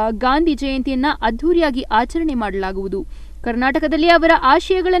 ದೇಶಾದ್ಯಂತ ಗಾಂಧಿ ಜಯಂತಿಯನ್ನ ಅದ್ದೂರಿಯಾಗಿ ಆಚರಣೆ ಮಾಡಲಾಗುವುದು. ಕರ್ನಾಟಕದಲ್ಲಿ ಅವರ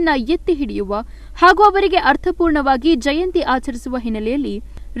ಆಶಯಗಳನ್ನು ಎತ್ತಿ ಹಿಡಿಯುವ ಹಾಗೂ ಅವರಿಗೆ ಅರ್ಥಪೂರ್ಣವಾಗಿ ಜಯಂತಿ ಆಚರಿಸುವ ಹಿನ್ನೆಲೆಯಲ್ಲಿ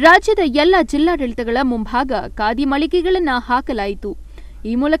ರಾಜ್ಯದ ಎಲ್ಲ ಜಿಲ್ಲಾಡಳಿತಗಳ ಮುಂಭಾಗ ಖಾದಿ ಮಳಿಗೆಗಳನ್ನು ಹಾಕಲಾಯಿತು.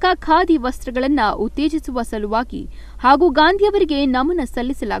 ಈ ಮೂಲಕ ಖಾದಿ ವಸ್ತ್ರಗಳನ್ನು ಉತ್ತೇಜಿಸುವ ಸಲುವಾಗಿ ಹಾಗೂ ಗಾಂಧಿಯವರಿಗೆ ನಮನ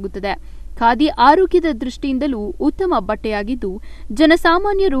ಸಲ್ಲಿಸಲಾಗುತ್ತದೆ. ಖಾದಿ ಆರೋಗ್ಯದ ದೃಷ್ಟಿಯಿಂದಲೂ ಉತ್ತಮ ಬಟ್ಟೆಯಾಗಿದ್ದು,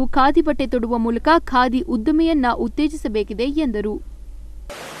 ಜನಸಾಮಾನ್ಯರು ಖಾದಿ ಬಟ್ಟೆ ತೊಡುವ ಮೂಲಕ ಖಾದಿ ಉದ್ದಿಮೆಯನ್ನ ಉತ್ತೇಜಿಸಬೇಕಿದೆ ಎಂದರು.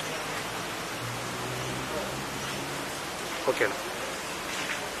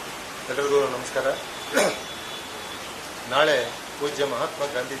 ಎಲ್ಲರಿಗೂ ನಮಸ್ಕಾರ. ನಾಳೆ ಪೂಜ್ಯ ಮಹಾತ್ಮ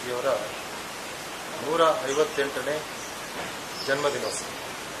ಗಾಂಧೀಜಿಯವರ 158ನೇ ಜನ್ಮದಿನೋತ್ಸವ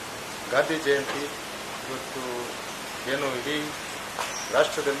ಗಾಂಧಿ ಜಯಂತಿ. ಇವತ್ತು ಏನು ಇಡೀ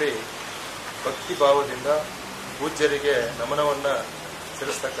ರಾಷ್ಟ್ರದಲ್ಲಿ ಭಕ್ತಿ ಭಾವದಿಂದ ಪೂಜ್ಯರಿಗೆ ನಮನವನ್ನು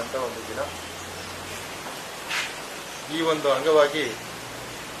ಸಲ್ಲಿಸ್ತಕ್ಕಂಥ ಒಂದು ದಿನ. ಈ ಒಂದು ಅಂಗವಾಗಿ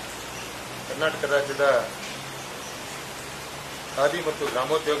ಕರ್ನಾಟಕ ರಾಜ್ಯದ ಖಾದಿ ಮತ್ತು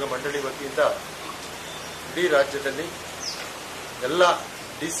ಗ್ರಾಮೋದ್ಯೋಗ ಮಂಡಳಿ ವತಿಯಿಂದ ಇಡೀ ರಾಜ್ಯದಲ್ಲಿ ಎಲ್ಲ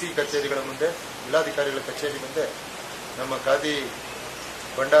ಡಿಸಿ ಕಚೇರಿಗಳ ಮುಂದೆ, ಜಿಲ್ಲಾಧಿಕಾರಿಗಳ ಕಚೇರಿ ಮುಂದೆ ನಮ್ಮ ಖಾದಿ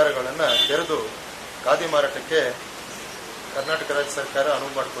ಭಂಡಾರಗಳನ್ನು ತೆರೆದು ಖಾದಿ ಮಾರಾಟಕ್ಕೆ ಕರ್ನಾಟಕ ರಾಜ್ಯ ಸರ್ಕಾರ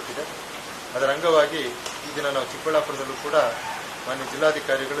ಅನುವು ಮಾಡಿಕೊಟ್ಟಿದೆ. ಅದರ ಅಂಗವಾಗಿ ಈ ದಿನ ನಾವು ಚಿಕ್ಕಬಳ್ಳಾಪುರದಲ್ಲೂ ಕೂಡ ಮಾನ್ಯ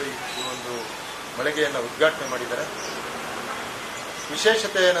ಜಿಲ್ಲಾಧಿಕಾರಿಗಳು ಈ ಒಂದು ಮಳಿಗೆಯನ್ನು ಉದ್ಘಾಟನೆ ಮಾಡಿದ್ದಾರೆ.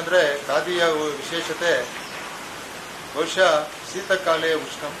 ವಿಶೇಷತೆ ಏನಂದರೆ, ಖಾದಿಯ ವಿಶೇಷತೆ ಬಹುಶಃ ಶೀತಕಾಲೇ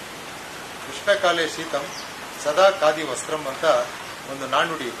ಉಷ್ಣಂ, ಉಷ್ಣಕಾಲೇ ಶೀತಂ, ಸದಾ ಖಾದಿ ವಸ್ತ್ರಂ ಅಂತ ಒಂದು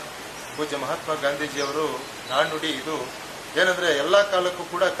ನಾಣ್ಣುಡಿ ಇದೆ. ಪೂಜ್ಯ ಮಹಾತ್ಮ ಗಾಂಧೀಜಿಯವರು ನಾಣ್ಣುಡಿ ಇದು ಏನಂದ್ರೆ, ಎಲ್ಲ ಕಾಲಕ್ಕೂ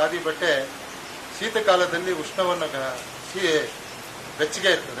ಕೂಡ ಖಾದಿ ಬಟ್ಟೆ ಶೀತಕಾಲದಲ್ಲಿ ಉಷ್ಣವನ್ನು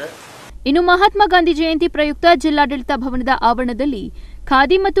ಬೆಚ್ಚಗೆ ಇರ್ತದೆ. ಇನ್ನು ಮಹಾತ್ಮ ಗಾಂಧಿ ಜಯಂತಿ ಪ್ರಯುಕ್ತ ಜಿಲ್ಲಾಡಳಿತ ಭವನದ ಆವರಣದಲ್ಲಿ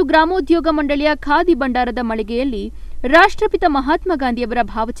ಖಾದಿ ಮತ್ತು ಗ್ರಾಮೋದ್ಯೋಗ ಮಂಡಳಿಯ ಖಾದಿ ಭಂಡಾರದ ಮಳಿಗೆಯಲ್ಲಿ ರಾಷ್ಟ್ರಪಿತ ಮಹಾತ್ಮ ಗಾಂಧಿಯವರ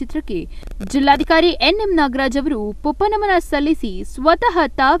ಭಾವಚಿತ್ರಕ್ಕೆ ಜಿಲ್ಲಾಧಿಕಾರಿ ಎನ್ಎಂ ನಾಗರಾಜ್ ಅವರು ಪುಷ್ಪನಮನ ಸಲ್ಲಿಸಿ ಸ್ವತಃ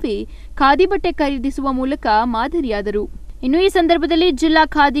ತಾವೇ ಖಾದಿ ಬಟ್ಟೆ ಖರೀದಿಸುವ ಮೂಲಕ ಮಾದರಿಯಾದರು. ಇನ್ನು ಈ ಸಂದರ್ಭದಲ್ಲಿ ಜಿಲ್ಲಾ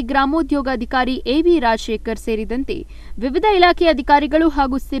ಖಾದಿ ಗ್ರಾಮೋದ್ಯೋಗಾಧಿಕಾರಿ ಎವಿ ರಾಜಶೇಖರ್ ಸೇರಿದಂತೆ ವಿವಿಧ ಇಲಾಖೆಯ ಅಧಿಕಾರಿಗಳು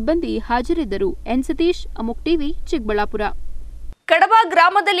ಹಾಗೂ ಸಿಬ್ಬಂದಿ ಹಾಜರಿದ್ದರು. N Satish, Amogh TV, Chikkaballapur. ಕಡಬ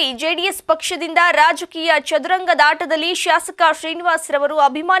ಗ್ರಾಮದಲ್ಲಿ ಜೆಡಿಎಸ್ ಪಕ್ಷದಿಂದ ರಾಜಕೀಯ ಚದುರಂಗದಾಟದಲ್ಲಿ ಶಾಸಕ ಶ್ರೀನಿವಾಸ್ ರವರು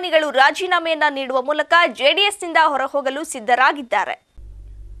ಅಭಿಮಾನಿಗಳು ರಾಜೀನಾಮೆಯನ್ನ ನೀಡುವ ಮೂಲಕ ಜೆಡಿಎಸ್ನಿಂದ ಹೊರಹೋಗಲು ಸಿದ್ಧರಾಗಿದ್ದಾರೆ.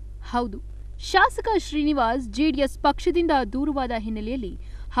 ಹೌದು, ಶಾಸಕ ಶ್ರೀನಿವಾಸ್ ಜೆಡಿಎಸ್ ಪಕ್ಷದಿಂದ ದೂರವಾದ ಹಿನ್ನೆಲೆಯಲ್ಲಿ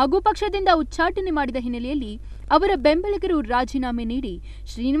ಹಾಗೂ ಪಕ್ಷದಿಂದ ಉಚ್ಚಾಟನೆ ಮಾಡಿದ ಹಿನ್ನೆಲೆಯಲ್ಲಿ ಅವರ ಬೆಂಬಲಿಗರು ರಾಜೀನಾಮೆ ನೀಡಿ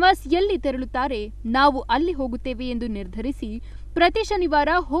ಶ್ರೀನಿವಾಸ್ ಎಲ್ಲಿ ತೆರಳುತ್ತಾರೆ ನಾವು ಅಲ್ಲಿ ಹೋಗುತ್ತೇವೆ ಎಂದು ನಿರ್ಧರಿಸಿ ಪ್ರತಿ ಶನಿವಾರ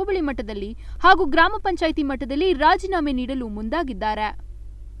ಹೋಬಳಿ ಮಟ್ಟದಲ್ಲಿ ಹಾಗೂ ಗ್ರಾಮ ಪಂಚಾಯಿತಿ ಮಟ್ಟದಲ್ಲಿ ರಾಜೀನಾಮೆ ನೀಡಲು ಮುಂದಾಗಿದ್ದಾರೆ.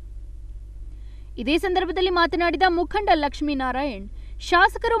 ಇದೇ ಸಂದರ್ಭದಲ್ಲಿ ಮಾತನಾಡಿದ ಮುಖಂಡ ಲಕ್ಷ್ಮೀನಾರಾಯಣ್,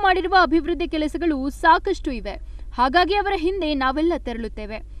 ಶಾಸಕರು ಮಾಡಿರುವ ಅಭಿವೃದ್ಧಿ ಕೆಲಸಗಳು ಸಾಕಷ್ಟು ಇವೆ, ಹಾಗಾಗಿ ಅವರ ಹಿಂದೆ ನಾವೆಲ್ಲ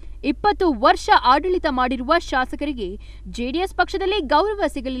ತೆರಳುತ್ತೇವೆ. 20 ವರ್ಷ ಆಡಳಿತ ಮಾಡಿರುವ ಶಾಸಕರಿಗೆ ಜೆಡಿಎಸ್ ಪಕ್ಷದಲ್ಲಿ ಗೌರವ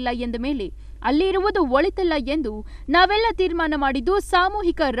ಸಿಗಲಿಲ್ಲ ಎಂದ ಮೇಲೆ ಅಲ್ಲಿ ಇರುವುದು ಒಳಿತಲ್ಲ ಎಂದು ನಾವೆಲ್ಲ ತೀರ್ಮಾನ ಮಾಡಿದ್ದು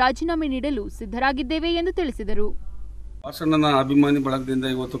ಸಾಮೂಹಿಕ ರಾಜೀನಾಮೆ ನೀಡಲು ಸಿದ್ಧರಾಗಿದ್ದೇವೆ ಎಂದು ತಿಳಿಸಿದರು. ವಾಸಣ್ಣನ ಅಭಿಮಾನಿ ಬಳಗದಿಂದ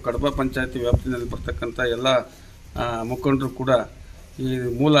ಇವತ್ತು ಕಡಬ ಪಂಚಾಯತಿ ವ್ಯಾಪ್ತಿಯಲ್ಲಿ ಬರ್ತಕ್ಕಂಥ ಎಲ್ಲ ಮುಖಂಡರು ಕೂಡ ಈ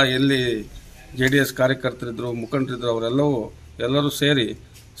ಮೂಲ ಎಲ್ಲಿ ಜೆಡಿಎಸ್ ಕಾರ್ಯಕರ್ತರಿದ್ದರು, ಮುಖಂಡರಿದ್ದರು, ಎಲ್ಲರೂ ಸೇರಿ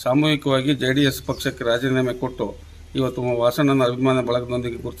ಸಾಮೂಹಿಕವಾಗಿ ಜೆಡಿಎಸ್ ಪಕ್ಷಕ್ಕೆ ರಾಜೀನಾಮೆ ಕೊಟ್ಟು ಇವತ್ತು ವಾಸಣ್ಣನ ಅಭಿಮಾನ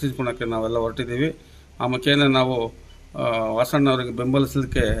ಬಳಗದೊಂದಿಗೆ ಗುರುತಿಸಿಕೊಳ್ಳೋಕ್ಕೆ ನಾವೆಲ್ಲ ಹೊರಟಿದ್ದೀವಿ. ಆ ಮುಖೇನ ನಾವು ವಾಸಣ್ಣವರಿಗೆ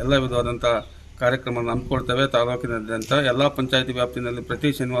ಬೆಂಬಲಿಸಲಿಕ್ಕೆ ಎಲ್ಲ ವಿಧವಾದಂಥ ಕಾರ್ಯಕ್ರಮ ಹಮ್ಮಿಕೊಳ್ತೇವೆ. ತಾಲೂಕಿನಾದ್ಯಂತ ಎಲ್ಲ ಪಂಚಾಯತಿ ವ್ಯಾಪ್ತಿಯಲ್ಲಿ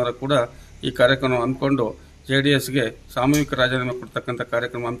ಪ್ರತಿ ಶನಿವಾರ ಕೂಡ ಈ ಕಾರ್ಯಕ್ರಮ ಹಮ್ಮಿಕೊಂಡು ಜೆಡಿಎಸ್ಗೆ ಸಾಮೂಹಿಕ ರಾಜೀನಾಮೆ ಕೊಡ್ತಕ್ಕಂಥ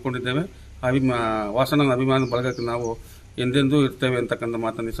ಕಾರ್ಯಕ್ರಮ ಹಮ್ಮಿಕೊಂಡಿದ್ದೇವೆ. ವಾಸಣ್ಣನ ಅಭಿಮಾನ ಬಳಗಕ್ಕೆ ನಾವು ಎಂದೆಂದೂ ಇರ್ತೇವೆ ಅಂತಕ್ಕಂಥ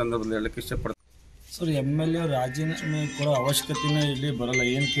ಮಾತನ್ನು ಈ ಸಂದರ್ಭದಲ್ಲಿ ಹೇಳಕ್ಕೆ ಇಷ್ಟಪಡ್ತೇವೆ. ಸರ್, MLA ರಾಜೀನಾಮೆ ಕೊಡೋ ಅವಶ್ಯಕತೆನೇ ಇಲ್ಲಿ ಬರಲ್ಲ.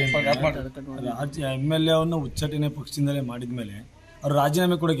 ಏನಕ್ಕೆ MLA ಅವನ್ನ ಉಚ್ಚಾಟನೆ ಪಕ್ಷದಿಂದಲೇ ಮಾಡಿದ ಮೇಲೆ ಅವ್ರು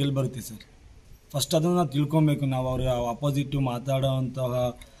ರಾಜೀನಾಮೆ ಕೂಡ ಗೆಲ್ಲಿ ಬರುತ್ತೆ ಸರ್. ಫಸ್ಟ್ ಅದನ್ನು ನಾವು ತಿಳ್ಕೊಬೇಕು. ನಾವು ಅವ್ರ ಅಪೋಸಿಟ್ ಮಾತಾಡೋವಂತಹ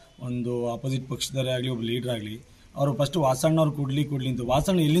ಒಂದು ಅಪೋಸಿಟ್ ಪಕ್ಷದವರೇ ಆಗಲಿ, ಒಬ್ಬ ಲೀಡರ್ ಆಗಲಿ, ಅವರು ಫಸ್ಟ್ ವಾಸಣ್ಣವ್ರು ಕೊಡ್ಲಿ ಅಂತ.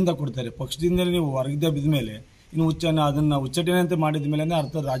 ವಾಸಣ್ಣ ಎಲ್ಲಿಂದ ಕೊಡ್ತಾರೆ? ಪಕ್ಷದಿಂದಲೇ ನೀವು ಹೊರಗಿದ್ದ ಬಿದ್ದ ಮೇಲೆ ಇನ್ನು ಅದನ್ನು ಉಚ್ಚಟನೆ ಅಂತ ಮಾಡಿದ ಮೇಲೆ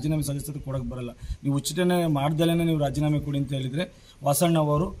ಅರ್ಥ ರಾಜೀನಾಮೆ ಸದಸ್ಯತೆ ಕೊಡೋಕ್ಕೆ ಬರಲ್ಲ. ನೀವು ಉಚ್ಚಟನೆ ಮಾಡ್ದಲೇ ನೀವು ರಾಜೀನಾಮೆ ಕೊಡಿ ಅಂತ ಹೇಳಿದರೆ ವಾಸಣ್ಣ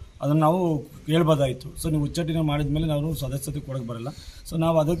ಅವರು ಅದನ್ನು ನಾವು ಕೇಳ್ಬೋದಾಯಿತು. ಸೊ ನೀವು ಉಚ್ಚಟನೆ ಮಾಡಿದ ಮೇಲೆ ನಾವು ಸದಸ್ಯತೆ ಕೊಡೋಕ್ಕೆ ಬರಲ್ಲ. ಸೊ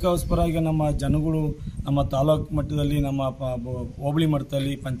ನಾವು ಅದಕ್ಕೋಸ್ಕರ ಈಗ ನಮ್ಮ ಜನಗಳು ನಮ್ಮ ತಾಲೂಕು ಮಟ್ಟದಲ್ಲಿ, ನಮ್ಮ ಹೋಬಳಿ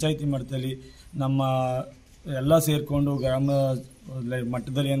ಮಟ್ಟದಲ್ಲಿ, ಪಂಚಾಯಿತಿ ಮಟ್ಟದಲ್ಲಿ ನಮ್ಮ ಎಲ್ಲ ಸೇರಿಕೊಂಡು ಗ್ರಾಮ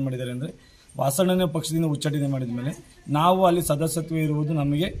ಮಟ್ಟದಲ್ಲಿ ಏನು ಮಾಡಿದ್ದಾರೆ ಅಂದರೆ ವಾಸಣ್ಣನೇ ಪಕ್ಷದಿಂದ ಉಚ್ಚಟನೆ ಮಾಡಿದ ಮೇಲೆ ನಾವು ಅಲ್ಲಿ ಸದಸ್ಯತ್ವ ಇರುವುದು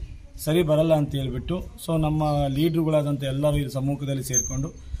ನಮಗೆ ಸರಿ ಬರಲ್ಲ ಅಂತ ಹೇಳ್ಬಿಟ್ಟು ಸೊ ನಮ್ಮ ಲೀಡ್ರುಗಳಾದಂಥ ಎಲ್ಲರೂ ಈ ಸಮ್ಮುಖದಲ್ಲಿ ಸೇರಿಕೊಂಡು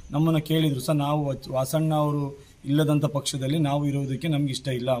ನಮ್ಮನ್ನು ಕೇಳಿದರು. ಸರ್ ನಾವು ವಾಸಣ್ಣ ಅವರು ಇಲ್ಲದಂಥ ಪಕ್ಷದಲ್ಲಿ ನಾವು ಇರುವುದಕ್ಕೆ ನಮ್ಗೆ ಇಷ್ಟ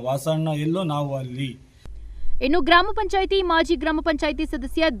ಇಲ್ಲ, ವಾಸಣ್ಣ ಎಲ್ಲೋ ನಾವು ಅಲ್ಲಿ. ಇನ್ನು ಗ್ರಾಮ ಪಂಚಾಯಿತಿ ಮಾಜಿ ಗ್ರಾಮ ಪಂಚಾಯಿತಿ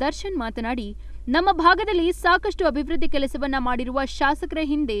ಸದಸ್ಯ ದರ್ಶನ್ ಮಾತನಾಡಿ, ನಮ್ಮ ಭಾಗದಲ್ಲಿ ಸಾಕಷ್ಟು ಅಭಿವೃದ್ಧಿ ಕೆಲಸವನ್ನ ಮಾಡಿರುವ ಶಾಸಕರ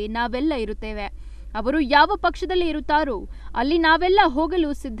ಹಿಂದೆ ನಾವೆಲ್ಲ ಇರುತ್ತೇವೆ. ಅವರು ಯಾವ ಪಕ್ಷದಲ್ಲಿ ಇರುತ್ತಾರೋ ಅಲ್ಲಿ ನಾವೆಲ್ಲ ಹೋಗಲು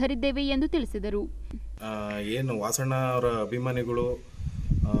ಸಿದ್ಧರಿದ್ದೇವೆ ಎಂದು ತಿಳಿಸಿದರು. ಏನು ವಾಸಣ್ಣ ಅವರ ಅಭಿಮಾನಿಗಳು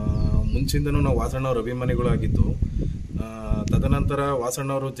ಮುಂಚಿಂದನೂ ನಾವು ವಾಸಣ್ಣ ಅವರ ಅಭಿಮಾನಿಗಳು ಆಗಿದ್ದು, ತದನಂತರ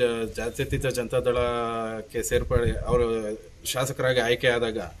ವಾಸಣ್ಣ ಅವರು ಜಾತ್ಯತೀತ ಜನತಾದಳಕ್ಕೆ ಸೇರ್ಪಡೆ ಅವರು ಶಾಸಕರಾಗಿ ಆಯ್ಕೆ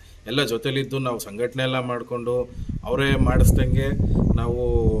ಆದಾಗ ಎಲ್ಲ ಜೊತೆಲಿದ್ದು ನಾವು ಸಂಘಟನೆ ಎಲ್ಲ ಮಾಡಿಕೊಂಡು ಅವರೇ ಮಾಡಿಸ್ದಂಗೆ ನಾವು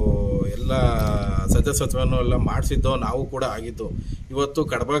ಎಲ್ಲ ಸದಸ್ಯತ್ವವನ್ನು ಎಲ್ಲ ಮಾಡಿಸಿದ್ದೋ ನಾವು ಕೂಡ ಆಗಿದ್ದು. ಇವತ್ತು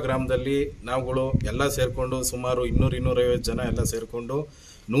ಕಡಬ ಗ್ರಾಮದಲ್ಲಿ ನಾವುಗಳು ಎಲ್ಲ ಸೇರಿಕೊಂಡು ಸುಮಾರು 200-250 ಜನ ಎಲ್ಲ ಸೇರಿಕೊಂಡು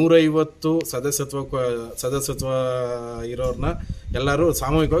 150 ಸದಸ್ಯತ್ವ ಇರೋರನ್ನ ಎಲ್ಲರೂ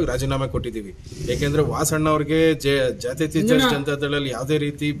ಸಾಮೂಹಿಕವಾಗಿ ರಾಜೀನಾಮೆ ಕೊಟ್ಟಿದ್ದೀವಿ. ಏಕೆಂದರೆ ವಾಸಣ್ಣ ಅವ್ರಿಗೆ ಜಾತ್ಯತೀತ ಜನತಾದಳದಲ್ಲಿ ಯಾವುದೇ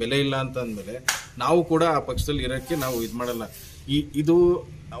ರೀತಿ ಬೆಲೆ ಇಲ್ಲ ಅಂತ ಅಂದಮೇಲೆ ನಾವು ಕೂಡ ಆ ಪಕ್ಷದಲ್ಲಿ ಇರೋಕ್ಕೆ ನಾವು ಇದು ಮಾಡಲ್ಲ. ಇದು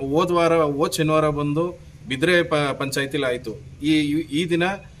ಹೋದ ಶನಿವಾರ ಬಂದು ಬಿದ್ರೆ ಪಂಚಾಯತಿಲಿ ಆಯಿತು. ಈ ದಿನ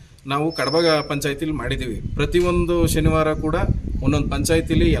ನಾವು ಕಡಬ ಪಂಚಾಯತಿಲಿ ಮಾಡಿದ್ದೀವಿ. ಪ್ರತಿಯೊಂದು ಶನಿವಾರ ಕೂಡ ಒಂದೊಂದು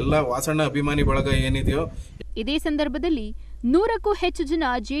ಪಂಚಾಯತಿಲಿ ಎಲ್ಲ ವಾಸಣ್ಣ ಅಭಿಮಾನಿ ಬಳಗ ಏನಿದೆಯೋ. ಇದೇ ಸಂದರ್ಭದಲ್ಲಿ 100ಕ್ಕೂ ಹೆಚ್ಚು ಜನ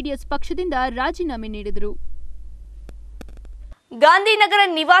ಜೆಡಿಎಸ್ ಪಕ್ಷದಿಂದ ರಾಜೀನಾಮೆ ನೀಡಿದರು. ಗಾಂಧಿನಗರ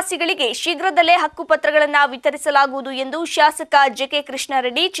ನಿವಾಸಿಗಳಿಗೆ ಶೀಘ್ರದಲ್ಲೇ ಹಕ್ಕುಪತ್ರಗಳನ್ನು ವಿತರಿಸಲಾಗುವುದು ಎಂದು ಶಾಸಕ ಜೆಕೆ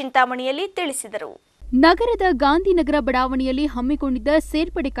ಕೃಷ್ಣಾರೆಡ್ಡಿ ಚಿಂತಾಮಣಿಯಲ್ಲಿ ತಿಳಿಸಿದರು. ನಗರದ ಗಾಂಧಿನಗರ ಬಡಾವಣೆಯಲ್ಲಿ ಹಮ್ಮಿಕೊಂಡಿದ್ದ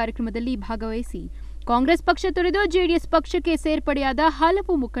ಸೇರ್ಪಡೆ ಕಾರ್ಯಕ್ರಮದಲ್ಲಿ ಭಾಗವಹಿಸಿ ಕಾಂಗ್ರೆಸ್ ಪಕ್ಷ ತೊರೆದು ಜೆಡಿಎಸ್ ಪಕ್ಷಕ್ಕೆ ಸೇರ್ಪಡೆಯಾದ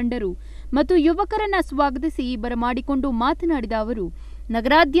ಹಲವು ಮುಖಂಡರು ಮತ್ತು ಯುವಕರನ್ನ ಸ್ವಾಗತಿಸಿ ಬರಮಾಡಿಕೊಂಡು ಮಾತನಾಡಿದ ಅವರು,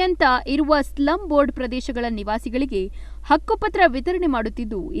 ನಗರಾದ್ಯಂತ ಇರುವ ಸ್ಲಂ ಬೋರ್ಡ್ ಪ್ರದೇಶಗಳ ನಿವಾಸಿಗಳಿಗೆ ಹಕ್ಕುಪತ್ರ ವಿತರಣೆ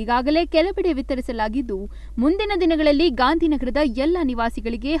ಮಾಡುತ್ತಿದ್ದು, ಈಗಾಗಲೇ ಕೆಲವೆಡೆ ವಿತರಿಸಲಾಗಿದ್ದು, ಮುಂದಿನ ದಿನಗಳಲ್ಲಿ ಗಾಂಧಿನಗರದ ಎಲ್ಲ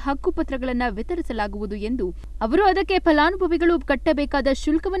ನಿವಾಸಿಗಳಿಗೆ ಹಕ್ಕುಪತ್ರಗಳನ್ನು ವಿತರಿಸಲಾಗುವುದು ಎಂದು ಅವರು ಅದಕ್ಕೆ ಫಲಾನುಭವಿಗಳು ಕಟ್ಟಬೇಕಾದ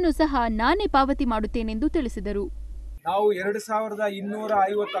ಶುಲ್ಕವನ್ನು ಸಹ ನಾನೇ ಪಾವತಿ ಮಾಡುತ್ತೇನೆಂದು ತಿಳಿಸಿದರು. ನಾವು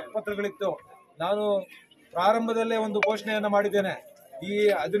 2250 ಹಕ್ಕುಪತ್ರಗಳಿತ್ತು. ನಾನು ಪ್ರಾರಂಭದಲ್ಲೇ ಒಂದು ಘೋಷಣೆಯನ್ನು ಮಾಡಿದ್ದೇನೆ. ಈ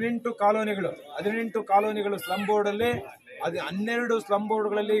 18 ಕಾಲೋನಿಗಳು ಸ್ಲಂ ಬೋರ್ಡಲ್ಲಿ 12 ಸ್ಲಂ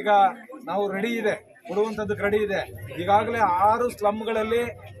ಬೋರ್ಡ್ಗಳಲ್ಲಿ ಈಗ ನಾವು ರೆಡಿ ಇದೆ, ಕೊಡುವಂಥದ್ದಕ್ಕೆ ರೆಡಿ ಇದೆ. ಈಗಾಗಲೇ 6 ಸ್ಲಂಗಳಲ್ಲಿ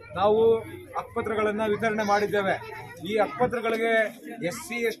ನಾವು ಹಕ್ಕುಪತ್ರಗಳನ್ನು ವಿತರಣೆ ಮಾಡಿದ್ದೇವೆ. ಈ ಹಕ್ಕುಪತ್ರಗಳಿಗೆ SC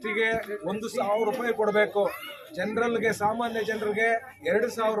STಗೆ 1,000 ರೂಪಾಯಿ ಕೊಡಬೇಕು, ಜನರಲ್ಗೆ ಸಾಮಾನ್ಯ ಜನರಿಗೆ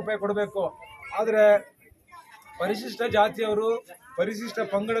 2,000 ರೂಪಾಯಿ ಕೊಡಬೇಕು. ಆದರೆ ಪರಿಶಿಷ್ಟ ಜಾತಿಯವರು ಪರಿಶಿಷ್ಟ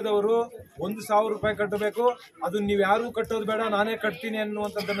ಪಂಗಡದವರು 1,000 ರೂಪಾಯಿ ಕಟ್ಟಬೇಕು. ಅದು ನೀವು ಯಾರೂ ಕಟ್ಟೋದು ಬೇಡ, ನಾನೇ ಕಟ್ತೀನಿ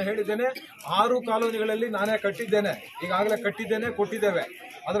ಅನ್ನುವಂಥದ್ದನ್ನು ಹೇಳಿದ್ದೇನೆ. 6 ಕಾಲೋನಿಗಳಲ್ಲಿ ನಾನೇ ಕಟ್ಟಿದ್ದೇನೆ, ಈಗಾಗಲೇ ಕೊಟ್ಟಿದ್ದೇವೆ.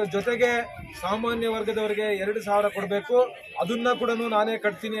 ಅದರ ಜೊತೆಗೆ ಸಾಮಾನ್ಯ ವರ್ಗದವರಿಗೆ 2,000 ಕೊಡಬೇಕು, ಅದನ್ನ ಕೂಡ ನಾನೇ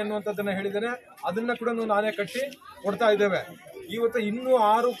ಕಟ್ತೀನಿ ಅನ್ನುವಂಥದ್ದನ್ನು ಹೇಳಿದ್ದೇನೆ. ಅದನ್ನ ಕೂಡ ನಾನೇ ಕಟ್ಟಿ ಕೊಡ್ತಾ ಇದ್ದೇವೆ. ಇವತ್ತು ಇನ್ನೂ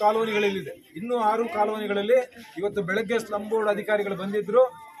 6 ಕಾಲೋನಿಗಳಲ್ಲಿದೆ. ಇನ್ನೂ 6 ಕಾಲೋನಿಗಳಲ್ಲಿ ಇವತ್ತು ಬೆಳಗ್ಗೆ ಸ್ಲಂ ಬೋರ್ಡ್ ಅಧಿಕಾರಿಗಳು ಬಂದಿದ್ರು.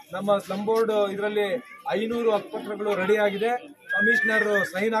 ನಮ್ಮ ಸ್ಲಂ ಬೋರ್ಡ್ ಇದರಲ್ಲಿ 500 ಹಕ್ಕುಪತ್ರಗಳು ರೆಡಿ ಆಗಿದೆ. ಕಮಿಷನರ್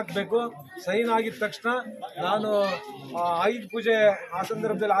ಸೈನ್ ಹಾಕಬೇಕು. ಸೈನ್ ಆಗಿದ ತಕ್ಷಣ ನಾನು ಆಯುಧ ಪೂಜೆ, ಆ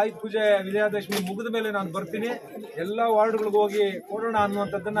ಸಂದರ್ಭದಲ್ಲಿ ಆಯುಧ ಪೂಜೆ ವಿಜಯದಶಮಿ ಮುಗಿದ ಮೇಲೆ ನಾನು ಬರ್ತೀನಿ, ಎಲ್ಲ ವಾರ್ಡ್ಗಳಿಗೆ ಹೋಗಿ ಕೊಡೋಣ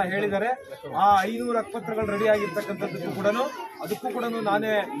ಅನ್ನುವಂಥದ್ದನ್ನು ಹೇಳಿದ್ದಾರೆ. ಆ 500 ಹಕ್ಕುಪತ್ರಗಳು ರೆಡಿ ಅದಕ್ಕೂ ಕೂಡ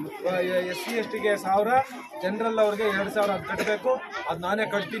ನಾನೇ SC STಗೆ 1,000, ಜನರಲ್ ಅವ್ರಿಗೆ 2,000 ಅದು ಕಟ್ಟಬೇಕು, ಅದು ನಾನೇ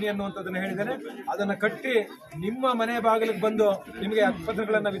ಕಟ್ತೀನಿ ಅನ್ನುವಂಥದ್ದನ್ನು ಹೇಳಿದ್ದೇನೆ. ಅದನ್ನು ಕಟ್ಟಿ ನಿಮ್ಮ ಮನೆ ಬಾಗಿಲಿಗೆ ಬಂದು ನಿಮಗೆ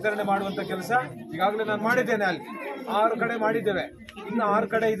ಹಕ್ಕುಪತ್ರಗಳನ್ನು ವಿತರಣೆ ಮಾಡುವಂಥ ಕೆಲಸ ಈಗಾಗಲೇ ನಾನು ಮಾಡಿದ್ದೇನೆ. ಅಲ್ಲಿ 6 ಕಡೆ ಮಾಡಿದ್ದೇವೆ, ಇನ್ನು 6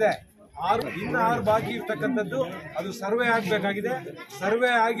 ಕಡೆ ಇದೆ. ಇನ್ನು 6 ಬಾಕಿ ಇರ್ತಕ್ಕಂಥದ್ದು ಅದು ಸರ್ವೆ ಆಗಬೇಕಾಗಿದೆ.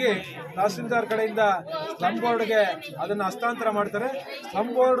 ಸರ್ವೆ ಆಗಿ ತಹಸೀಲ್ದಾರ್ ಕಡೆಯಿಂದ ಸ್ಲಂ ಬೋರ್ಡ್ಗೆ ಅದನ್ನು ಹಸ್ತಾಂತರ ಮಾಡ್ತಾರೆ. ಸ್ಲಂ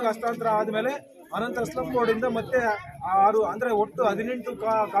ಬೋರ್ಡ್ಗೆ ಹಸ್ತಾಂತರ ಆದಮೇಲೆ ಅನಂತರ ಸ್ಲಂ ಬೋರ್ಡಿಂದ ಮತ್ತೆ 6 ಅಂದರೆ ಒಟ್ಟು 18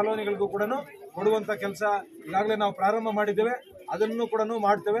 ಕಾಲೋನಿಗಳಿಗೂ ಕೂಡ ಕೊಡುವಂಥ ಕೆಲಸ ಈಗಾಗಲೇ ನಾವು ಪ್ರಾರಂಭ ಮಾಡಿದ್ದೇವೆ. ಅದನ್ನು ಕೂಡ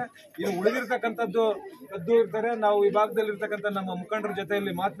ಮಾಡ್ತೇವೆ. ಇನ್ನು ಉಳಿದಿರ್ತಕ್ಕಂಥದ್ದು ಕದ್ದು ಇರ್ತಾರೆ. ನಾವು ಈ ಭಾಗದಲ್ಲಿರ್ತಕ್ಕಂಥ ನಮ್ಮ ಮುಖಂಡರ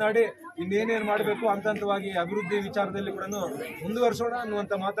ಜೊತೆಯಲ್ಲಿ ಮಾತನಾಡಿ ಇನ್ನೇನೇನು ಮಾಡಬೇಕು ಹಂತವಾಗಿ ಅಭಿವೃದ್ಧಿ ವಿಚಾರದಲ್ಲಿ ಕೂಡ ಮುಂದುವರಿಸೋಣ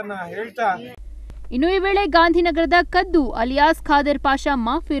ಅನ್ನುವಂಥ ಮಾತನ್ನ ಹೇಳ್ತಾ, ಇನ್ನು ಈ ವೇಳೆ ಗಾಂಧಿನಗರದ ಕದ್ದು ಅಲಿಯಾಸ್ ಖಾದರ್ ಪಾಷಾ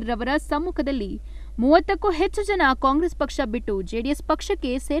ಮಾಫಿರ್ ರವರ ಸಮ್ಮುಖದಲ್ಲಿ 30ಕ್ಕೂ ಹೆಚ್ಚು ಜನ ಕಾಂಗ್ರೆಸ್ ಪಕ್ಷ ಬಿಟ್ಟು ಜೆಡಿಎಸ್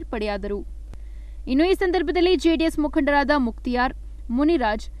ಪಕ್ಷಕ್ಕೆ ಸೇರ್ಪಡೆಯಾದರು. ಇನ್ನು ಈ ಸಂದರ್ಭದಲ್ಲಿ ಜೆಡಿಎಸ್ ಮುಖಂಡರಾದ ಮುಕ್ತಿಯಾರ್,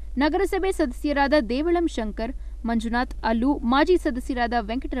 ಮುನಿರಾಜ್, ನಗರಸಭೆ ಸದಸ್ಯರಾದ ದೇವಳಂ ಶಂಕರ್, ಮಂಜುನಾಥ್, ಅಲ್ಲು, ಮಾಜಿ ಸದಸ್ಯರಾದ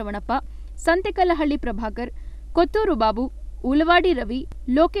ವೆಂಕಟರಮಣಪ್ಪ, ಸಂತೆಕಲ್ಲಹಳ್ಳಿ ಪ್ರಭಾಕರ್, ಕೊತ್ತೂರು ಬಾಬು, ಉಲವಾಡಿ ರವಿ,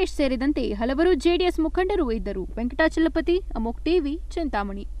 ಲೋಕೇಶ್ ಸೇರಿದಂತೆ ಹಲವರು ಜೆಡಿಎಸ್ ಮುಖಂಡರು ಇದ್ದರು. ವೆಂಕಟಾಚಲಪತಿ, ಅಮೋಘ್ ಟಿವಿ,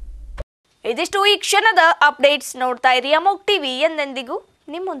 ಚಿಂತಾಮಣಿ. ಇದಿಷ್ಟು ಈ ಕ್ಷಣದ ಅಪ್ಡೇಟ್ಸ್. ನೋಡ್ತಾ ಇರಿ ಅಮೋಘ್ ಟಿವಿ, ಎಂದೆಂದಿಗೂ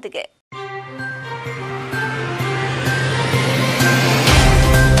ನಿಮ್ಮೊಂದಿಗೆ.